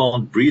move. We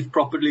can't breathe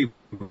properly.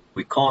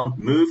 We can't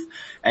move.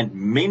 And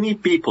many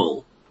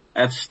people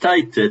have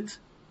stated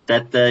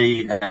that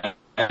they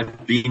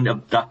have been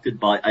abducted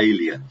by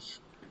aliens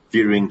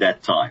during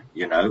that time,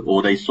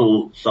 or they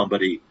saw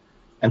somebody.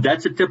 And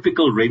that's a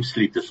typical REM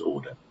sleep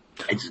disorder.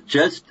 It's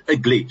just a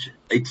glitch.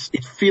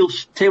 It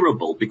feels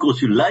terrible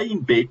because you lay in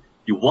bed,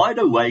 you're wide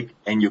awake,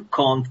 and you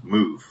can't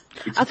move.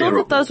 I thought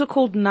that those were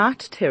called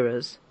night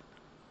terrors.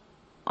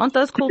 Aren't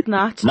those called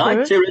night terrors?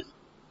 Night terrors.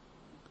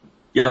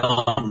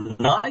 Yeah,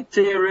 night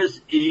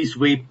terrors is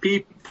where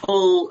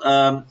people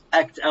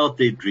act out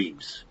their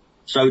dreams.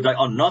 So they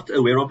are not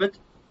aware of it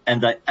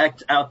and they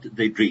act out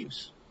their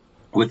dreams.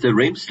 With the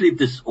REM sleep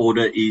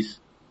disorder is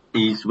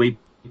where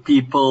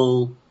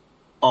people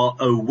are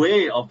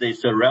aware of their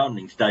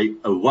surroundings. They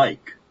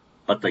awake,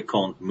 but they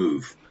can't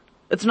move.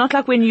 It's not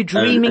like when you're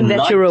dreaming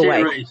that you're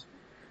awake.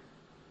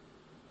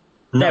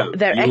 No,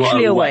 they're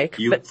actually awake.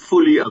 You're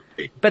fully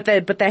awake. But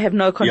they have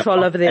no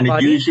control over their body.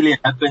 And it usually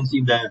happens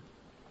in the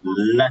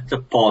latter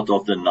part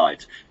of the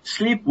night.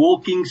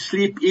 Sleepwalking,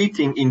 sleep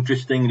eating,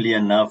 interestingly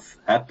enough,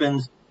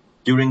 happens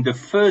during the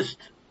first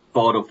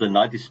part of the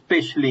night,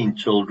 especially in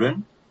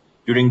children.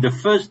 During the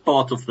first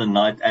part of the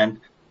night and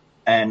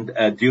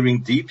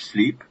during deep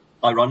sleep.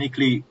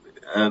 Ironically,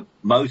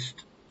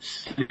 most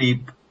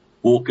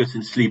sleepwalkers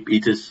and sleep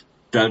eaters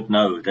don't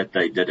know that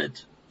they did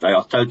it. They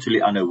are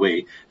totally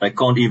unaware. They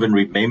can't even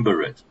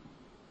remember it.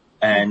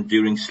 And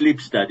during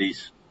sleep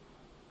studies,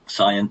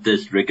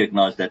 scientists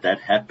recognize that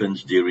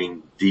happens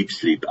during deep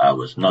sleep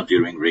hours, not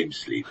during REM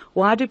sleep.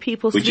 Why do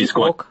people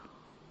sleepwalk?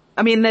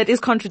 I mean, that is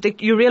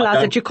You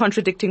realize that you're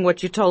contradicting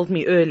what you told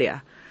me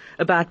earlier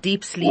about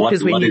deep sleep. What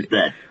is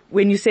that?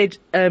 When you said,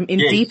 in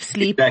deep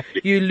sleep,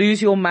 exactly. You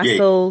lose your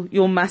muscle,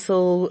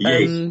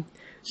 yes.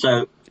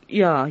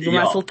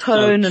 Muscle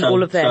tone and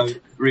all of that. So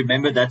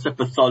remember, that's a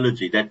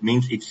pathology. That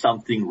means it's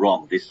something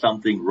wrong. There's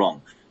something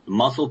wrong.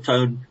 Muscle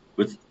tone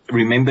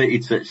remember,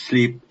 it's a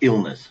sleep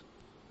illness.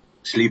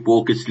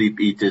 Sleepwalkers, sleep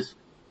eaters,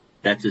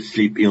 that's a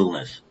sleep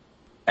illness.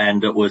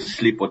 And it was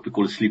what we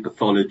call a sleep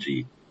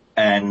pathology.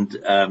 And,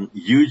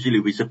 usually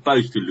we're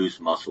supposed to lose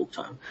muscle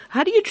tone.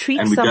 How do you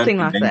treat something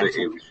like that?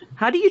 Everything.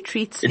 How do you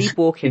treat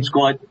sleepwalking? It's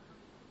quite,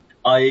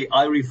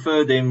 I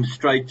refer them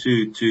straight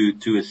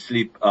to a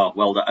sleep,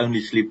 the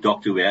only sleep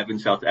doctor we have in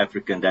South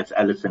Africa, and that's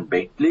Alison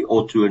Bentley,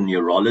 or to a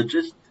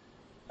neurologist.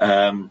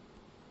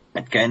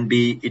 It can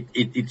be,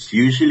 it's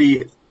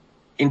usually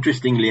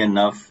interestingly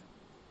enough,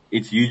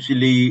 it's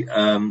usually,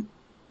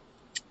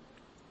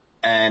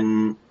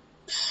 an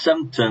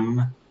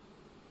symptom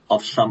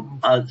of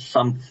some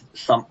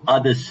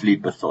other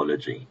sleep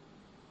pathology.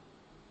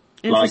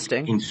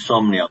 Interesting. Like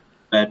insomnia,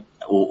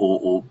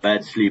 or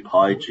bad sleep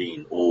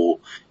hygiene, or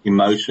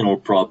emotional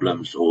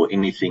problems, or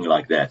anything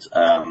like that.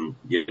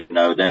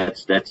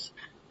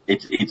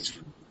 It's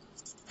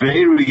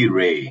very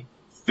rare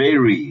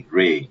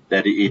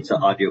that it's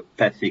an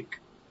idiopathic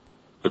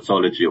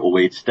pathology, or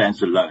where it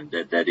stands alone.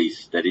 That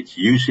it's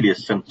usually a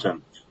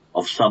symptom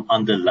of some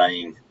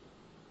underlying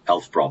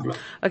health problem.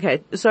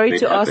 Okay, sorry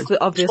to ask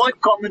the obvious. It's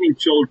quite common in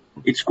children.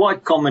 It's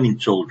quite common in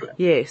children.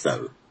 Yes.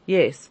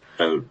 Yes.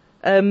 So,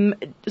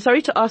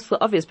 sorry to ask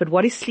the obvious, but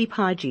what is sleep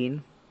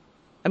hygiene?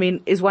 I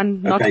mean, is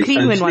one not Okay,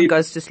 clean so when one sleep-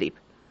 goes to sleep?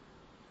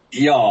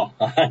 yeah,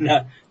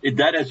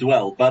 that as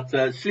well. But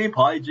sleep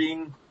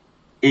hygiene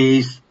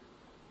is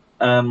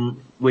where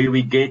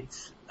we get,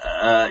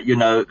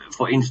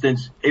 for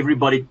instance,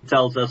 everybody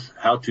tells us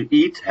how to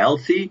eat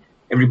healthy.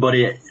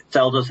 Everybody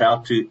tells us how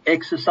to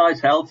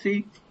exercise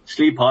healthy.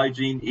 Sleep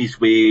hygiene is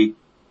where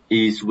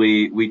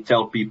we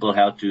tell people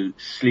how to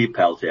sleep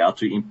healthy, how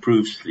to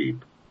improve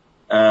sleep.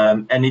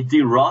 And it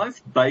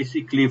derived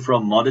basically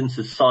from modern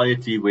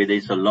society, where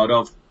there's a lot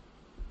of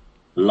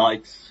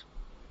lights,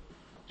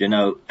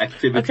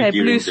 activity Okay,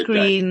 during blue the day.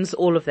 screens,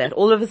 all of that.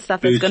 All of the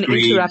stuff that's Blue going to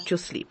screens. interrupt your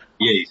sleep.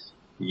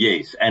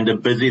 Yes, and a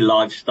busy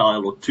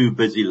lifestyle, or too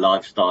busy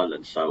lifestyle,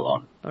 and so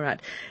on. All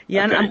right.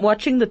 Jan, Okay. I'm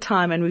watching the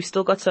time and we've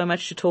still got so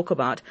much to talk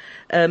about.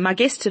 My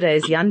guest today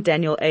is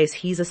Daniel Uys.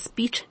 He's a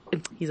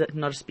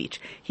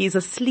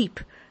sleep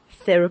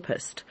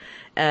therapist,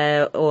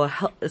 or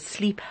a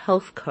sleep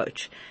health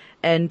coach.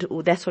 And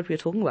that's what we're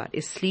talking about,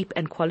 is sleep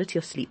and quality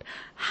of sleep.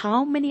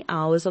 How many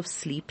hours of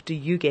sleep do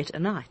you get a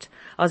night?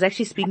 I was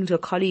actually speaking to a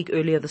colleague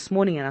earlier this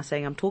morning and I was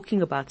saying, I'm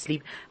talking about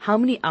sleep. How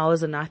many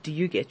hours a night do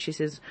you get? She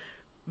says,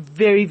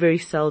 very, very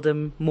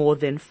seldom more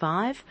than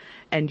 5,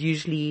 and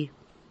usually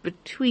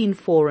between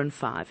 4 and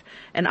 5.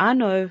 And I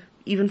know,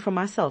 even from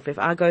myself, if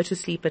I go to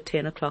sleep at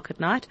 10 o'clock at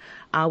night,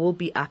 I will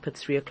be up at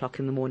 3 o'clock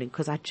in the morning,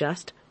 because I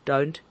just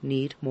don't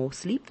need more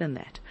sleep than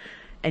that.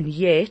 And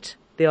yet,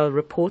 there are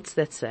reports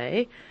that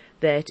say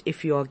that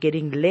if you are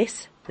getting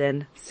less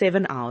than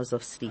 7 hours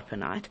of sleep a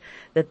night,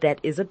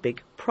 that is a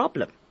big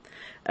problem.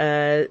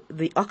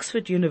 The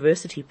Oxford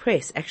University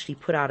Press actually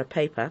put out a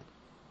paper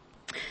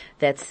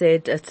that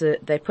said,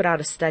 they put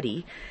out a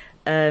study,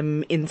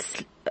 I'll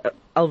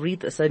read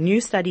this. A new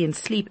study in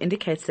sleep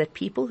indicates that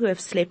people who have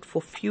slept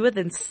for fewer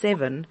than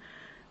 7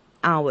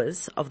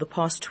 hours of the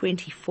past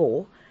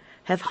 24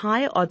 have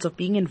higher odds of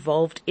being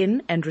involved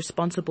in and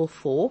responsible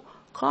for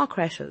car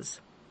crashes.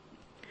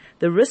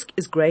 The risk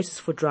is greatest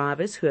for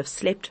drivers who have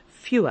slept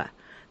fewer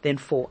than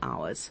 4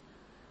 hours.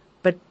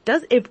 But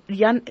does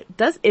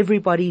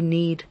everybody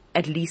need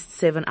at least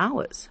 7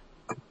 hours?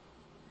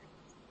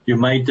 You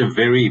made a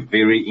very,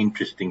 very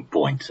interesting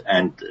point,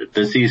 and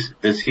this is,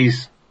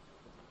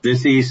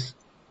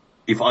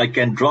 if I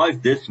can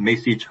drive this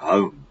message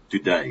home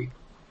today,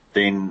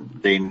 then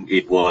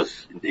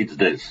it's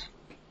this.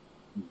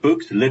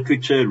 Books,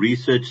 literature,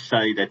 research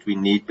say that we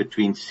need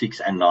between 6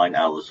 and 9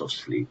 hours of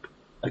sleep.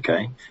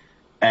 Okay?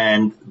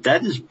 And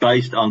that is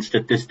based on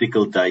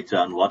statistical data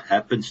on what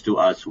happens to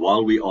us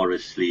while we are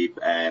asleep,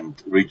 and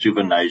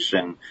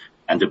rejuvenation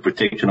and the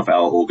protection of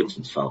our organs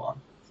and so on.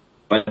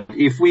 But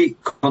if we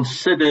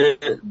consider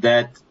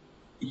that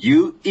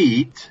you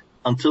eat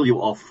until you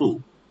are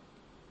full,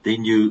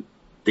 then you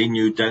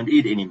don't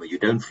eat anymore. You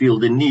don't feel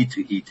the need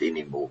to eat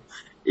anymore.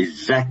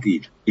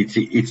 Exactly. It's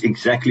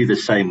exactly the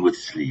same with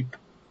sleep.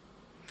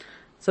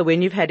 So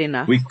when you've had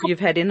enough, you've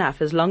had enough.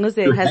 As long as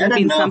there You've hasn't had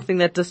been enough. something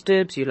that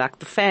disturbs you, like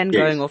the fan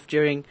Yes. going off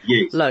during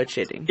Yes. load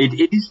shedding.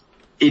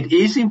 It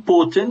is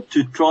important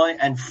to try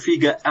and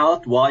figure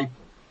out why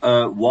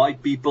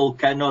people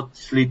cannot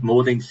sleep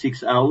more than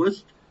 6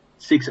 hours.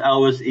 6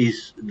 hours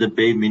is the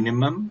bare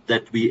minimum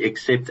that we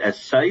accept as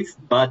safe,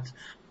 but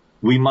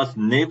we must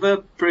never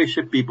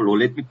pressure people, or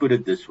let me put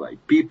it this way.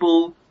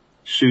 People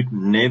should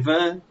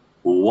never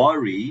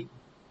worry,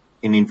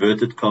 in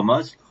inverted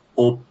commas,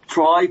 or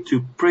try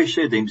to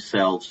pressure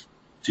themselves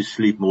to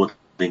sleep more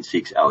than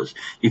 6 hours.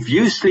 If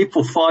you sleep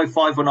for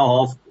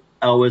 5.5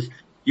 hours,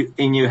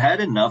 and you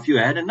had enough, you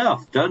had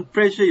enough. Don't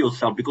pressure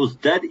yourself, because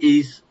that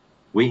is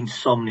where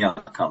insomnia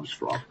comes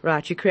from.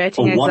 Right, you're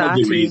creating For anxiety. one of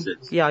the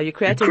reasons. Yeah, you're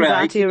creating You're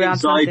anxiety around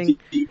something.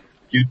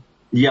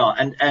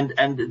 And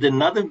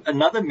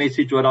another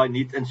message what I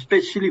need, and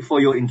especially for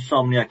your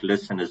insomniac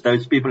listeners,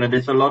 those people, and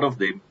there's a lot of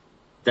them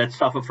that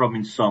suffer from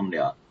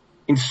insomnia.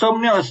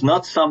 Insomnia is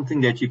not something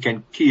that you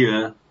can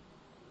cure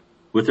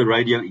with a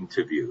radio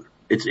interview.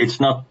 It's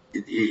not,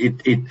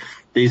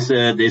 there's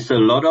a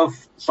lot of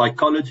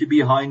psychology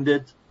behind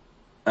it,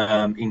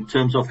 in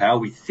terms of how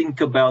we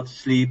think about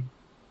sleep,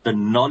 the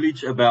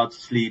knowledge about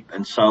sleep,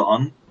 and so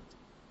on.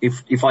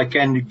 If I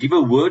can give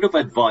a word of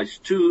advice,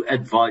 two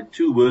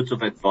words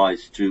of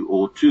advice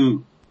or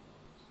 2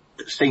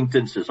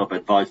 sentences of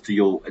advice to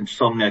your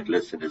insomniac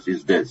listeners,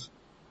 is this.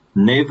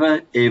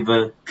 never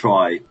ever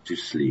try to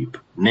sleep.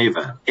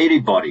 Never.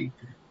 Anybody.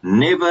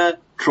 Never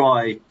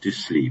try to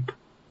sleep.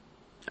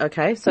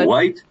 Okay, so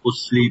wait for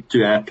sleep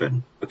to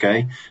happen.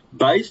 Okay.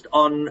 Based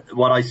on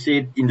what I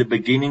said in the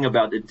beginning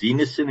about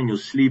adenosine in your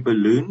sleep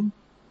balloon,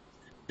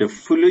 the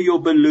fuller your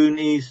balloon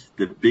is,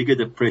 the bigger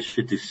the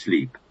pressure to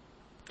sleep.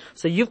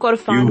 So you've got to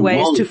find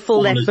ways to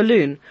fill that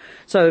balloon.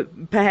 So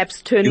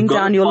perhaps turning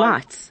down your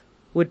lights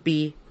would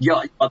be...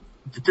 Yeah,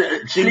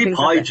 sleep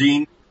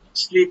hygiene,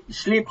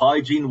 sleep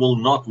hygiene will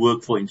not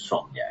work for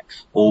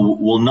insomniacs, or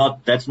will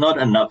not, that's not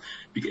enough.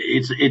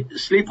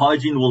 Sleep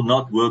hygiene will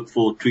not work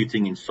for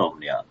treating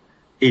insomnia.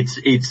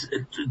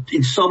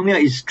 Insomnia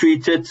is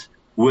treated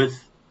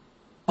with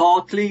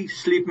partly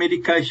sleep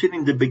medication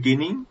in the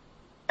beginning,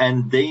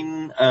 and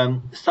then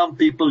some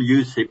people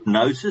use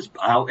hypnosis.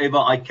 However,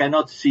 I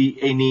cannot see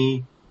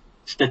any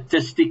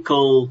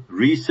statistical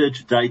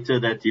research data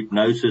that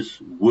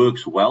hypnosis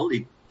works well.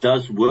 It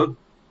does work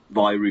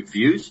by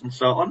reviews and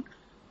so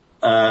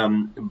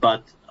on,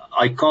 but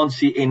I can't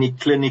see any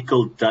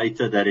clinical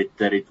data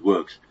that it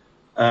works.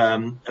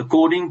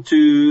 According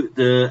to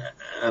the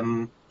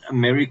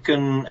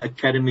American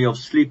Academy of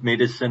Sleep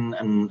Medicine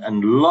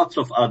and lots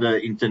of other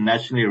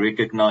internationally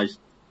recognized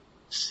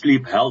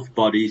sleep health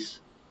bodies,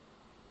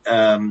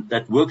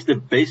 that works the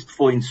best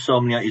for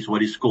insomnia is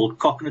what is called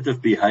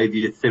cognitive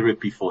behavior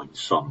therapy for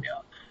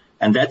insomnia.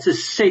 And that's a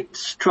set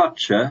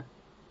structure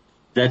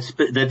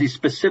that is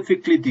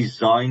specifically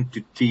designed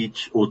to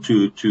teach or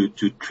to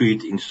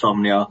treat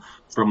insomnia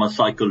from a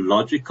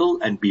psychological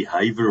and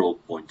behavioral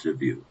point of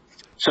view.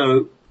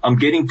 So I'm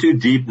getting too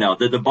deep now.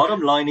 The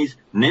bottom line is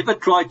never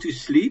try to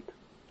sleep.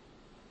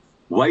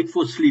 Wait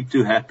for sleep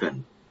to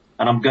happen.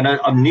 And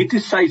I need to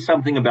say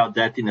something about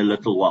that in a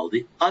little while.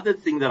 The other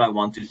thing that I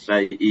want to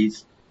say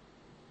is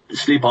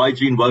sleep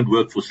hygiene won't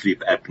work for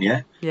sleep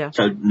apnea. Yeah.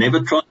 So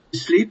never try to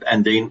sleep,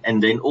 and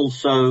then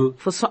also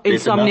for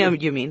insomnia,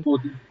 you mean?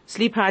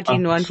 Sleep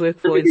hygiene won't work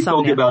for insomnia.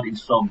 Talking about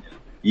insomnia.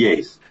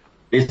 Yes.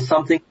 There's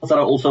something else that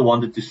I also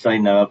wanted to say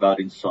now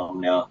about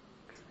insomnia,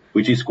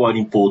 which is quite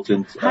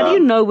important. How do you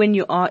know when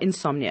you are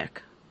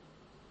insomniac?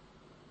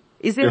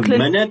 Is there the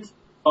minute you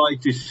try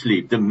to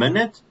sleep, the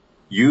minute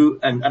you,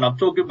 and I'm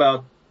talking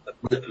about,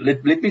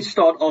 let me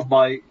start off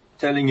by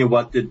telling you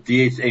what the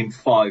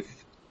DSM-5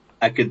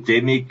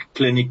 academic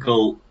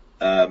clinical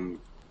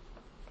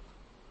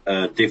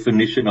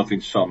definition of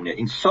insomnia.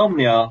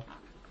 Insomnia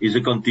is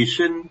a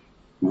condition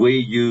where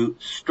you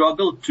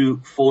struggle to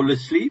fall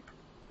asleep,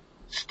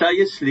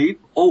 stay asleep,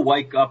 or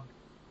wake up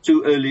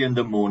too early in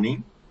the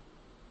morning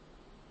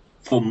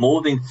for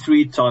more than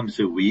 3 times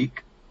a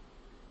week.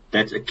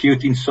 That's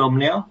acute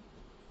insomnia.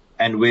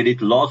 And where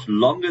it lasts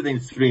longer than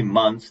 3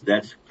 months,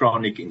 that's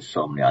chronic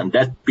insomnia. And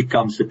that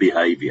becomes a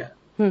behavior.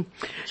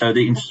 So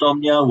the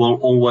insomnia will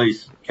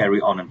always carry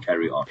on and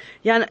carry on.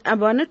 Yeah, and I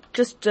want to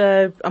just,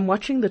 I'm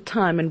watching the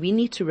time and we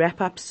need to wrap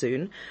up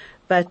soon.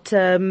 But,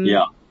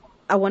 yeah.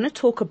 I want to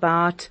talk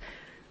about,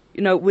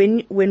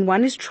 when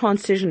one is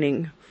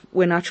transitioning,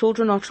 when our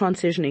children are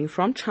transitioning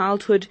from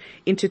childhood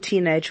into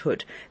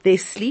teenagehood, their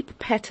sleep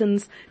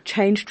patterns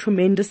change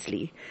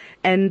tremendously.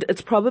 And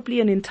it's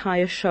probably an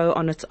entire show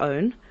on its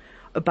own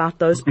about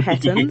those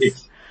patterns.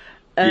 Yes.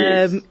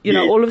 Yes.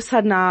 All of a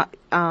sudden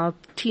our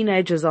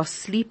teenagers are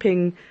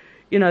sleeping,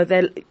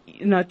 they're,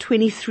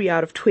 23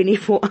 out of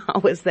 24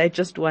 hours they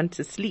just want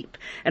to sleep.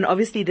 And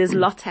obviously there's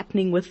lots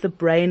happening with the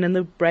brain, and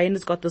the brain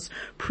has got this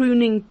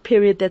pruning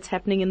period that's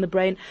happening in the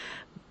brain.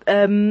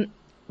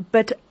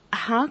 But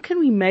how can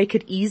we make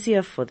it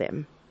easier for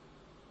them?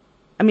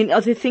 I mean,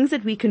 are there things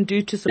that we can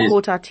do to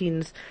support our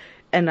teens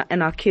and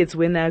our kids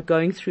when they're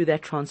going through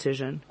that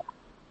transition?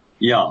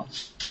 Yeah.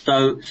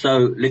 So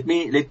let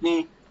me,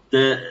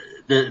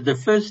 the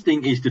first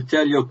thing is to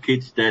tell your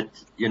kids that,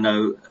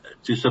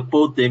 to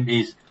support them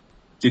is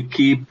to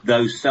keep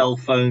those cell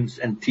phones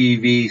and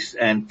TVs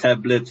and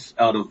tablets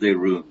out of their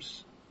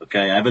rooms.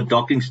 Okay. Have a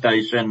docking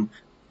station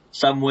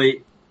somewhere,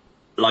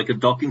 like a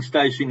docking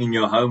station in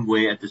your home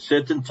where at a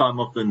certain time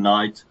of the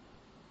night,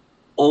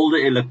 all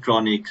the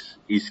electronics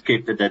is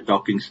kept at that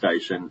docking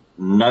station.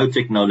 No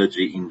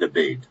technology in the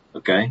bed.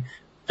 Okay.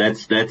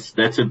 That's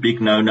a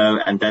big no-no,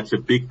 and that's a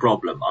big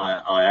problem.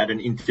 I had an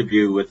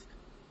interview with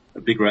a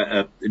big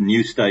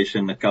news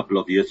station a couple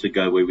of years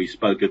ago where we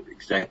spoke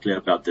exactly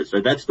about this. So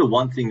that's the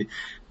one thing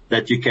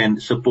that you can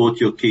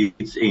support your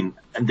kids in.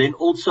 And then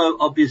also,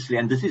 obviously,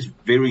 and this is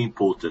very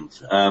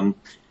important,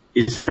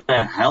 is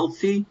a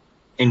healthy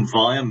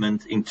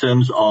environment in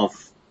terms of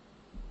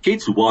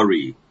kids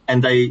worry.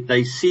 And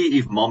they see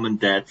if mom and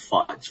dad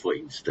fights, for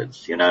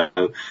instance,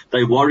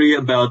 they worry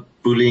about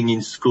bullying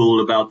in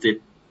school, about their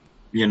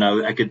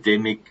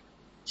academic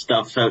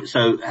stuff.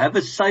 So have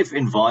a safe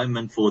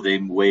environment for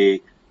them where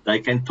they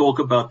can talk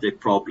about their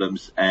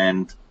problems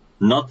and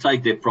not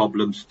take their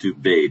problems to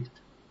bed.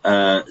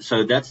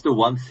 So that's the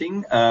one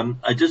thing.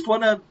 I just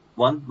want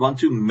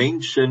to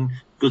mention,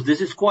 because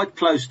this is quite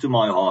close to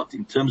my heart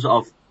in terms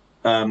of,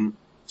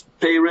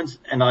 parents,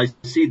 and I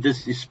see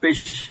this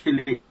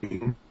especially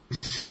in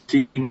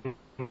single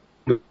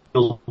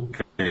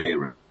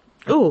parents.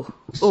 Oh,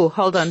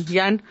 hold on,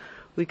 Jan.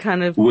 We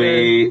kind of,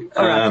 Where,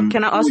 all right.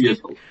 Can I ask you?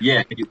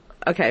 Yeah. Can you,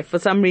 Okay, for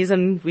some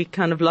reason we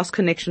kind of lost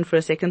connection for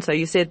a second. So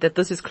you said that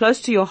this is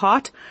close to your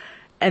heart,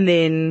 and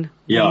then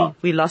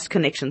we lost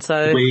connection.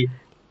 So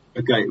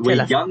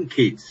where us. young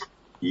kids,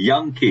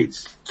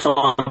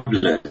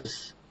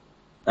 toddlers,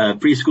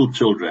 preschool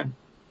children,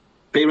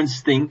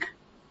 parents think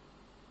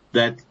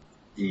that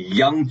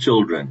young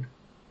children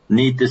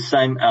need the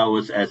same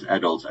hours as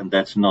adults, and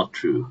that's not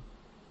true.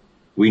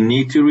 We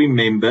need to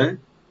remember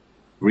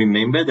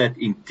that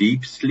in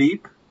deep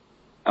sleep,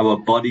 our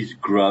bodies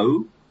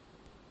grow,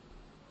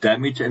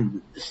 damaged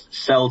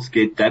cells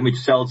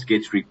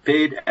get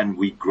repaired, and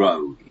we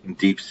grow in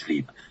deep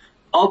sleep.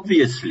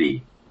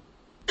 Obviously,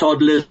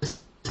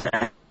 toddlers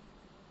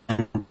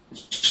and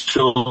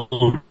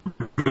children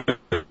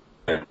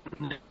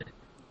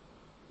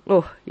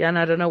Oh, Jan,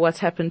 I don't know what's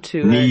happened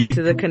to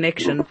the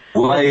connection.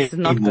 way It's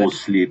not more good.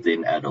 sleep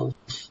than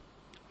adults.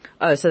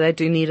 Oh, so they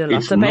do need a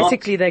lot. So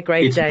basically they're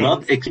Great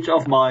Danes. It's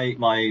off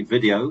my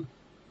video.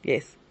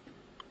 Yes.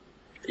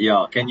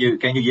 Yeah, can you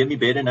hear me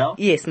better now?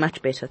 Yes,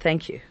 much better.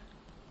 Thank you.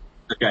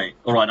 Okay,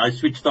 all right. I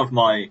switched off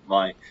my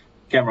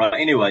camera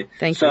anyway.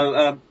 Thank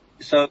you.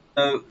 So,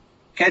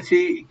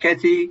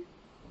 Kathy,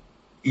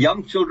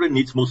 young children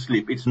need more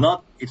sleep. It's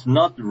not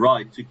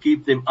right to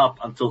keep them up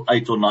until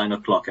 8 or 9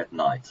 o'clock at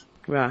night.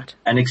 Right.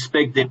 And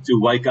expect them to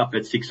wake up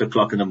at 6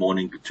 o'clock in the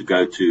morning to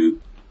go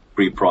to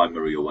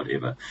pre-primary or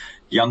whatever.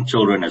 Young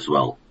children as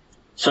well.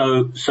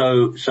 So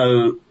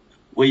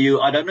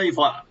I don't know if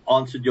I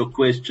answered your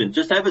question.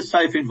 Just have a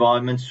safe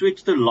environment,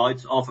 switch the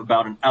lights off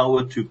about an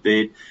hour to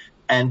bed,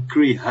 and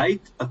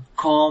create a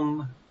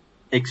calm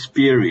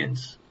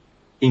experience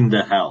in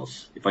the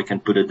house, if I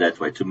can put it that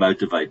way, to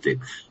motivate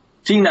them.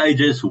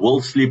 Teenagers will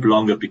sleep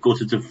longer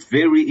because it's a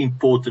very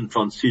important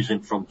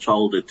transition from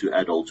childhood to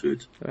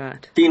adulthood.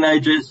 Right.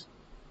 Teenagers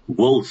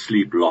will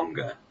sleep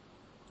longer.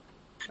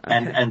 Okay.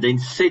 And then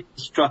set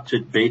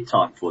structured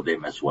bedtime for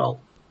them as well.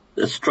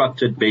 A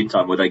structured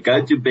bedtime where they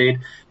go to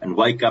bed and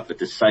wake up at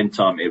the same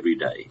time every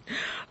day.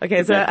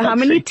 Okay, so how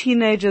many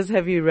teenagers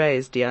have you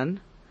raised, Jan?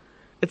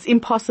 It's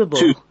impossible.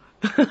 2.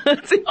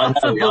 It's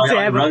impossible to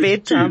have a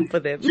bedtime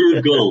for them.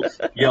 2 girls.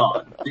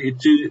 Yeah,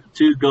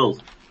 two girls.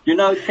 You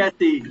know,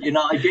 Kathy,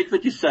 I get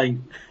what you're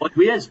saying. What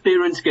we as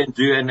parents can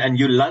do, and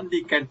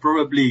Yolandi can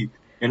probably,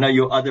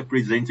 your other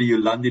presenter,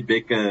 Yolandi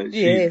Becker,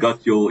 she's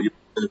got your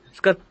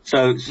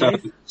so,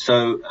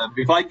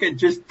 if I can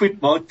just put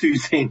my 2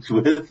 cents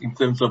worth in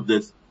terms of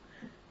this,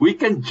 we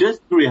can just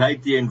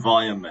create the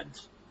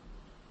environment.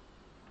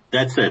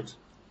 That's it.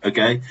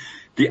 Okay.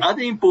 The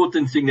other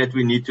important thing that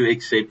we need to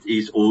accept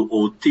is,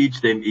 or teach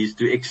them, is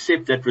to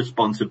accept that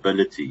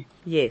responsibility.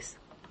 Yes.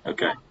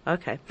 Okay.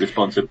 Okay.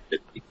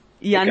 Responsibility.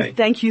 Jan, okay.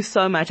 Thank you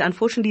so much.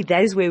 Unfortunately,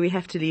 that is where we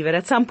have to leave it.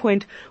 At some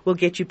point, we'll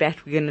get you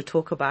back. We're going to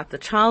talk about the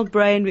child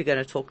brain. We're going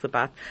to talk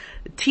about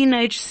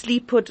teenage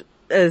sleeplessness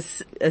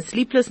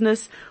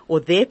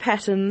or their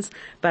patterns.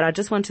 But I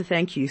just want to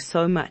thank you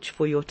so much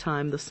for your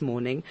time this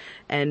morning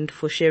and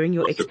for sharing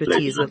your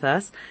expertise with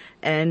us.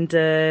 And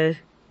Jan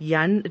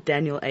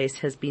Daniel Uys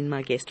has been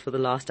my guest for the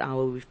last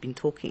hour. We've been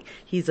talking.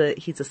 He's a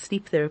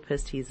sleep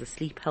therapist. He's a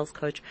sleep health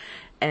coach.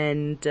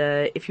 And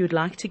if you'd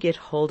like to get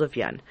hold of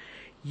Jan,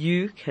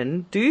 you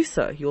can do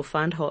so. You'll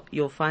find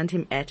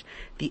him at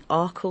the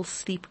Arkle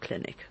Sleep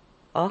Clinic,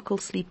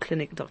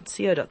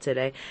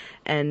 arklesleepclinic.co.za,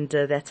 and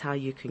that's how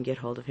you can get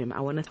hold of him. I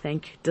want to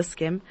thank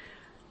Dis-Chem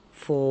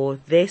for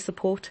their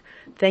support.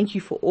 Thank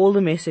you for all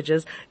the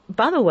messages.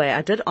 By the way,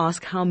 I did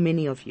ask how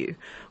many of you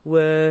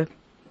were,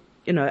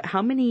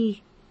 how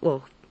many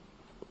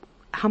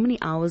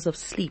hours of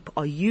sleep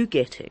are you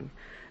getting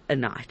a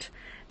night?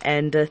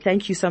 And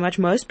thank you so much.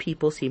 Most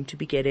people seem to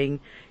be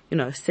getting,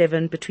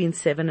 between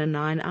 7 and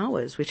 9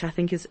 hours, which I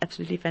think is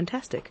absolutely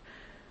fantastic.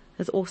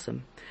 That's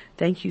awesome.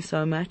 Thank you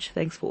so much.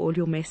 Thanks for all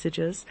your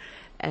messages.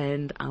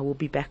 And I will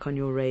be back on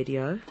your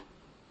radio,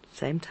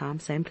 same time,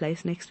 same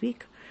place next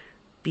week.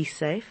 Be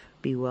safe,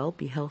 be well,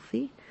 be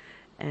healthy,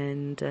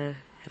 and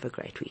have a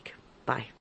great week. Bye.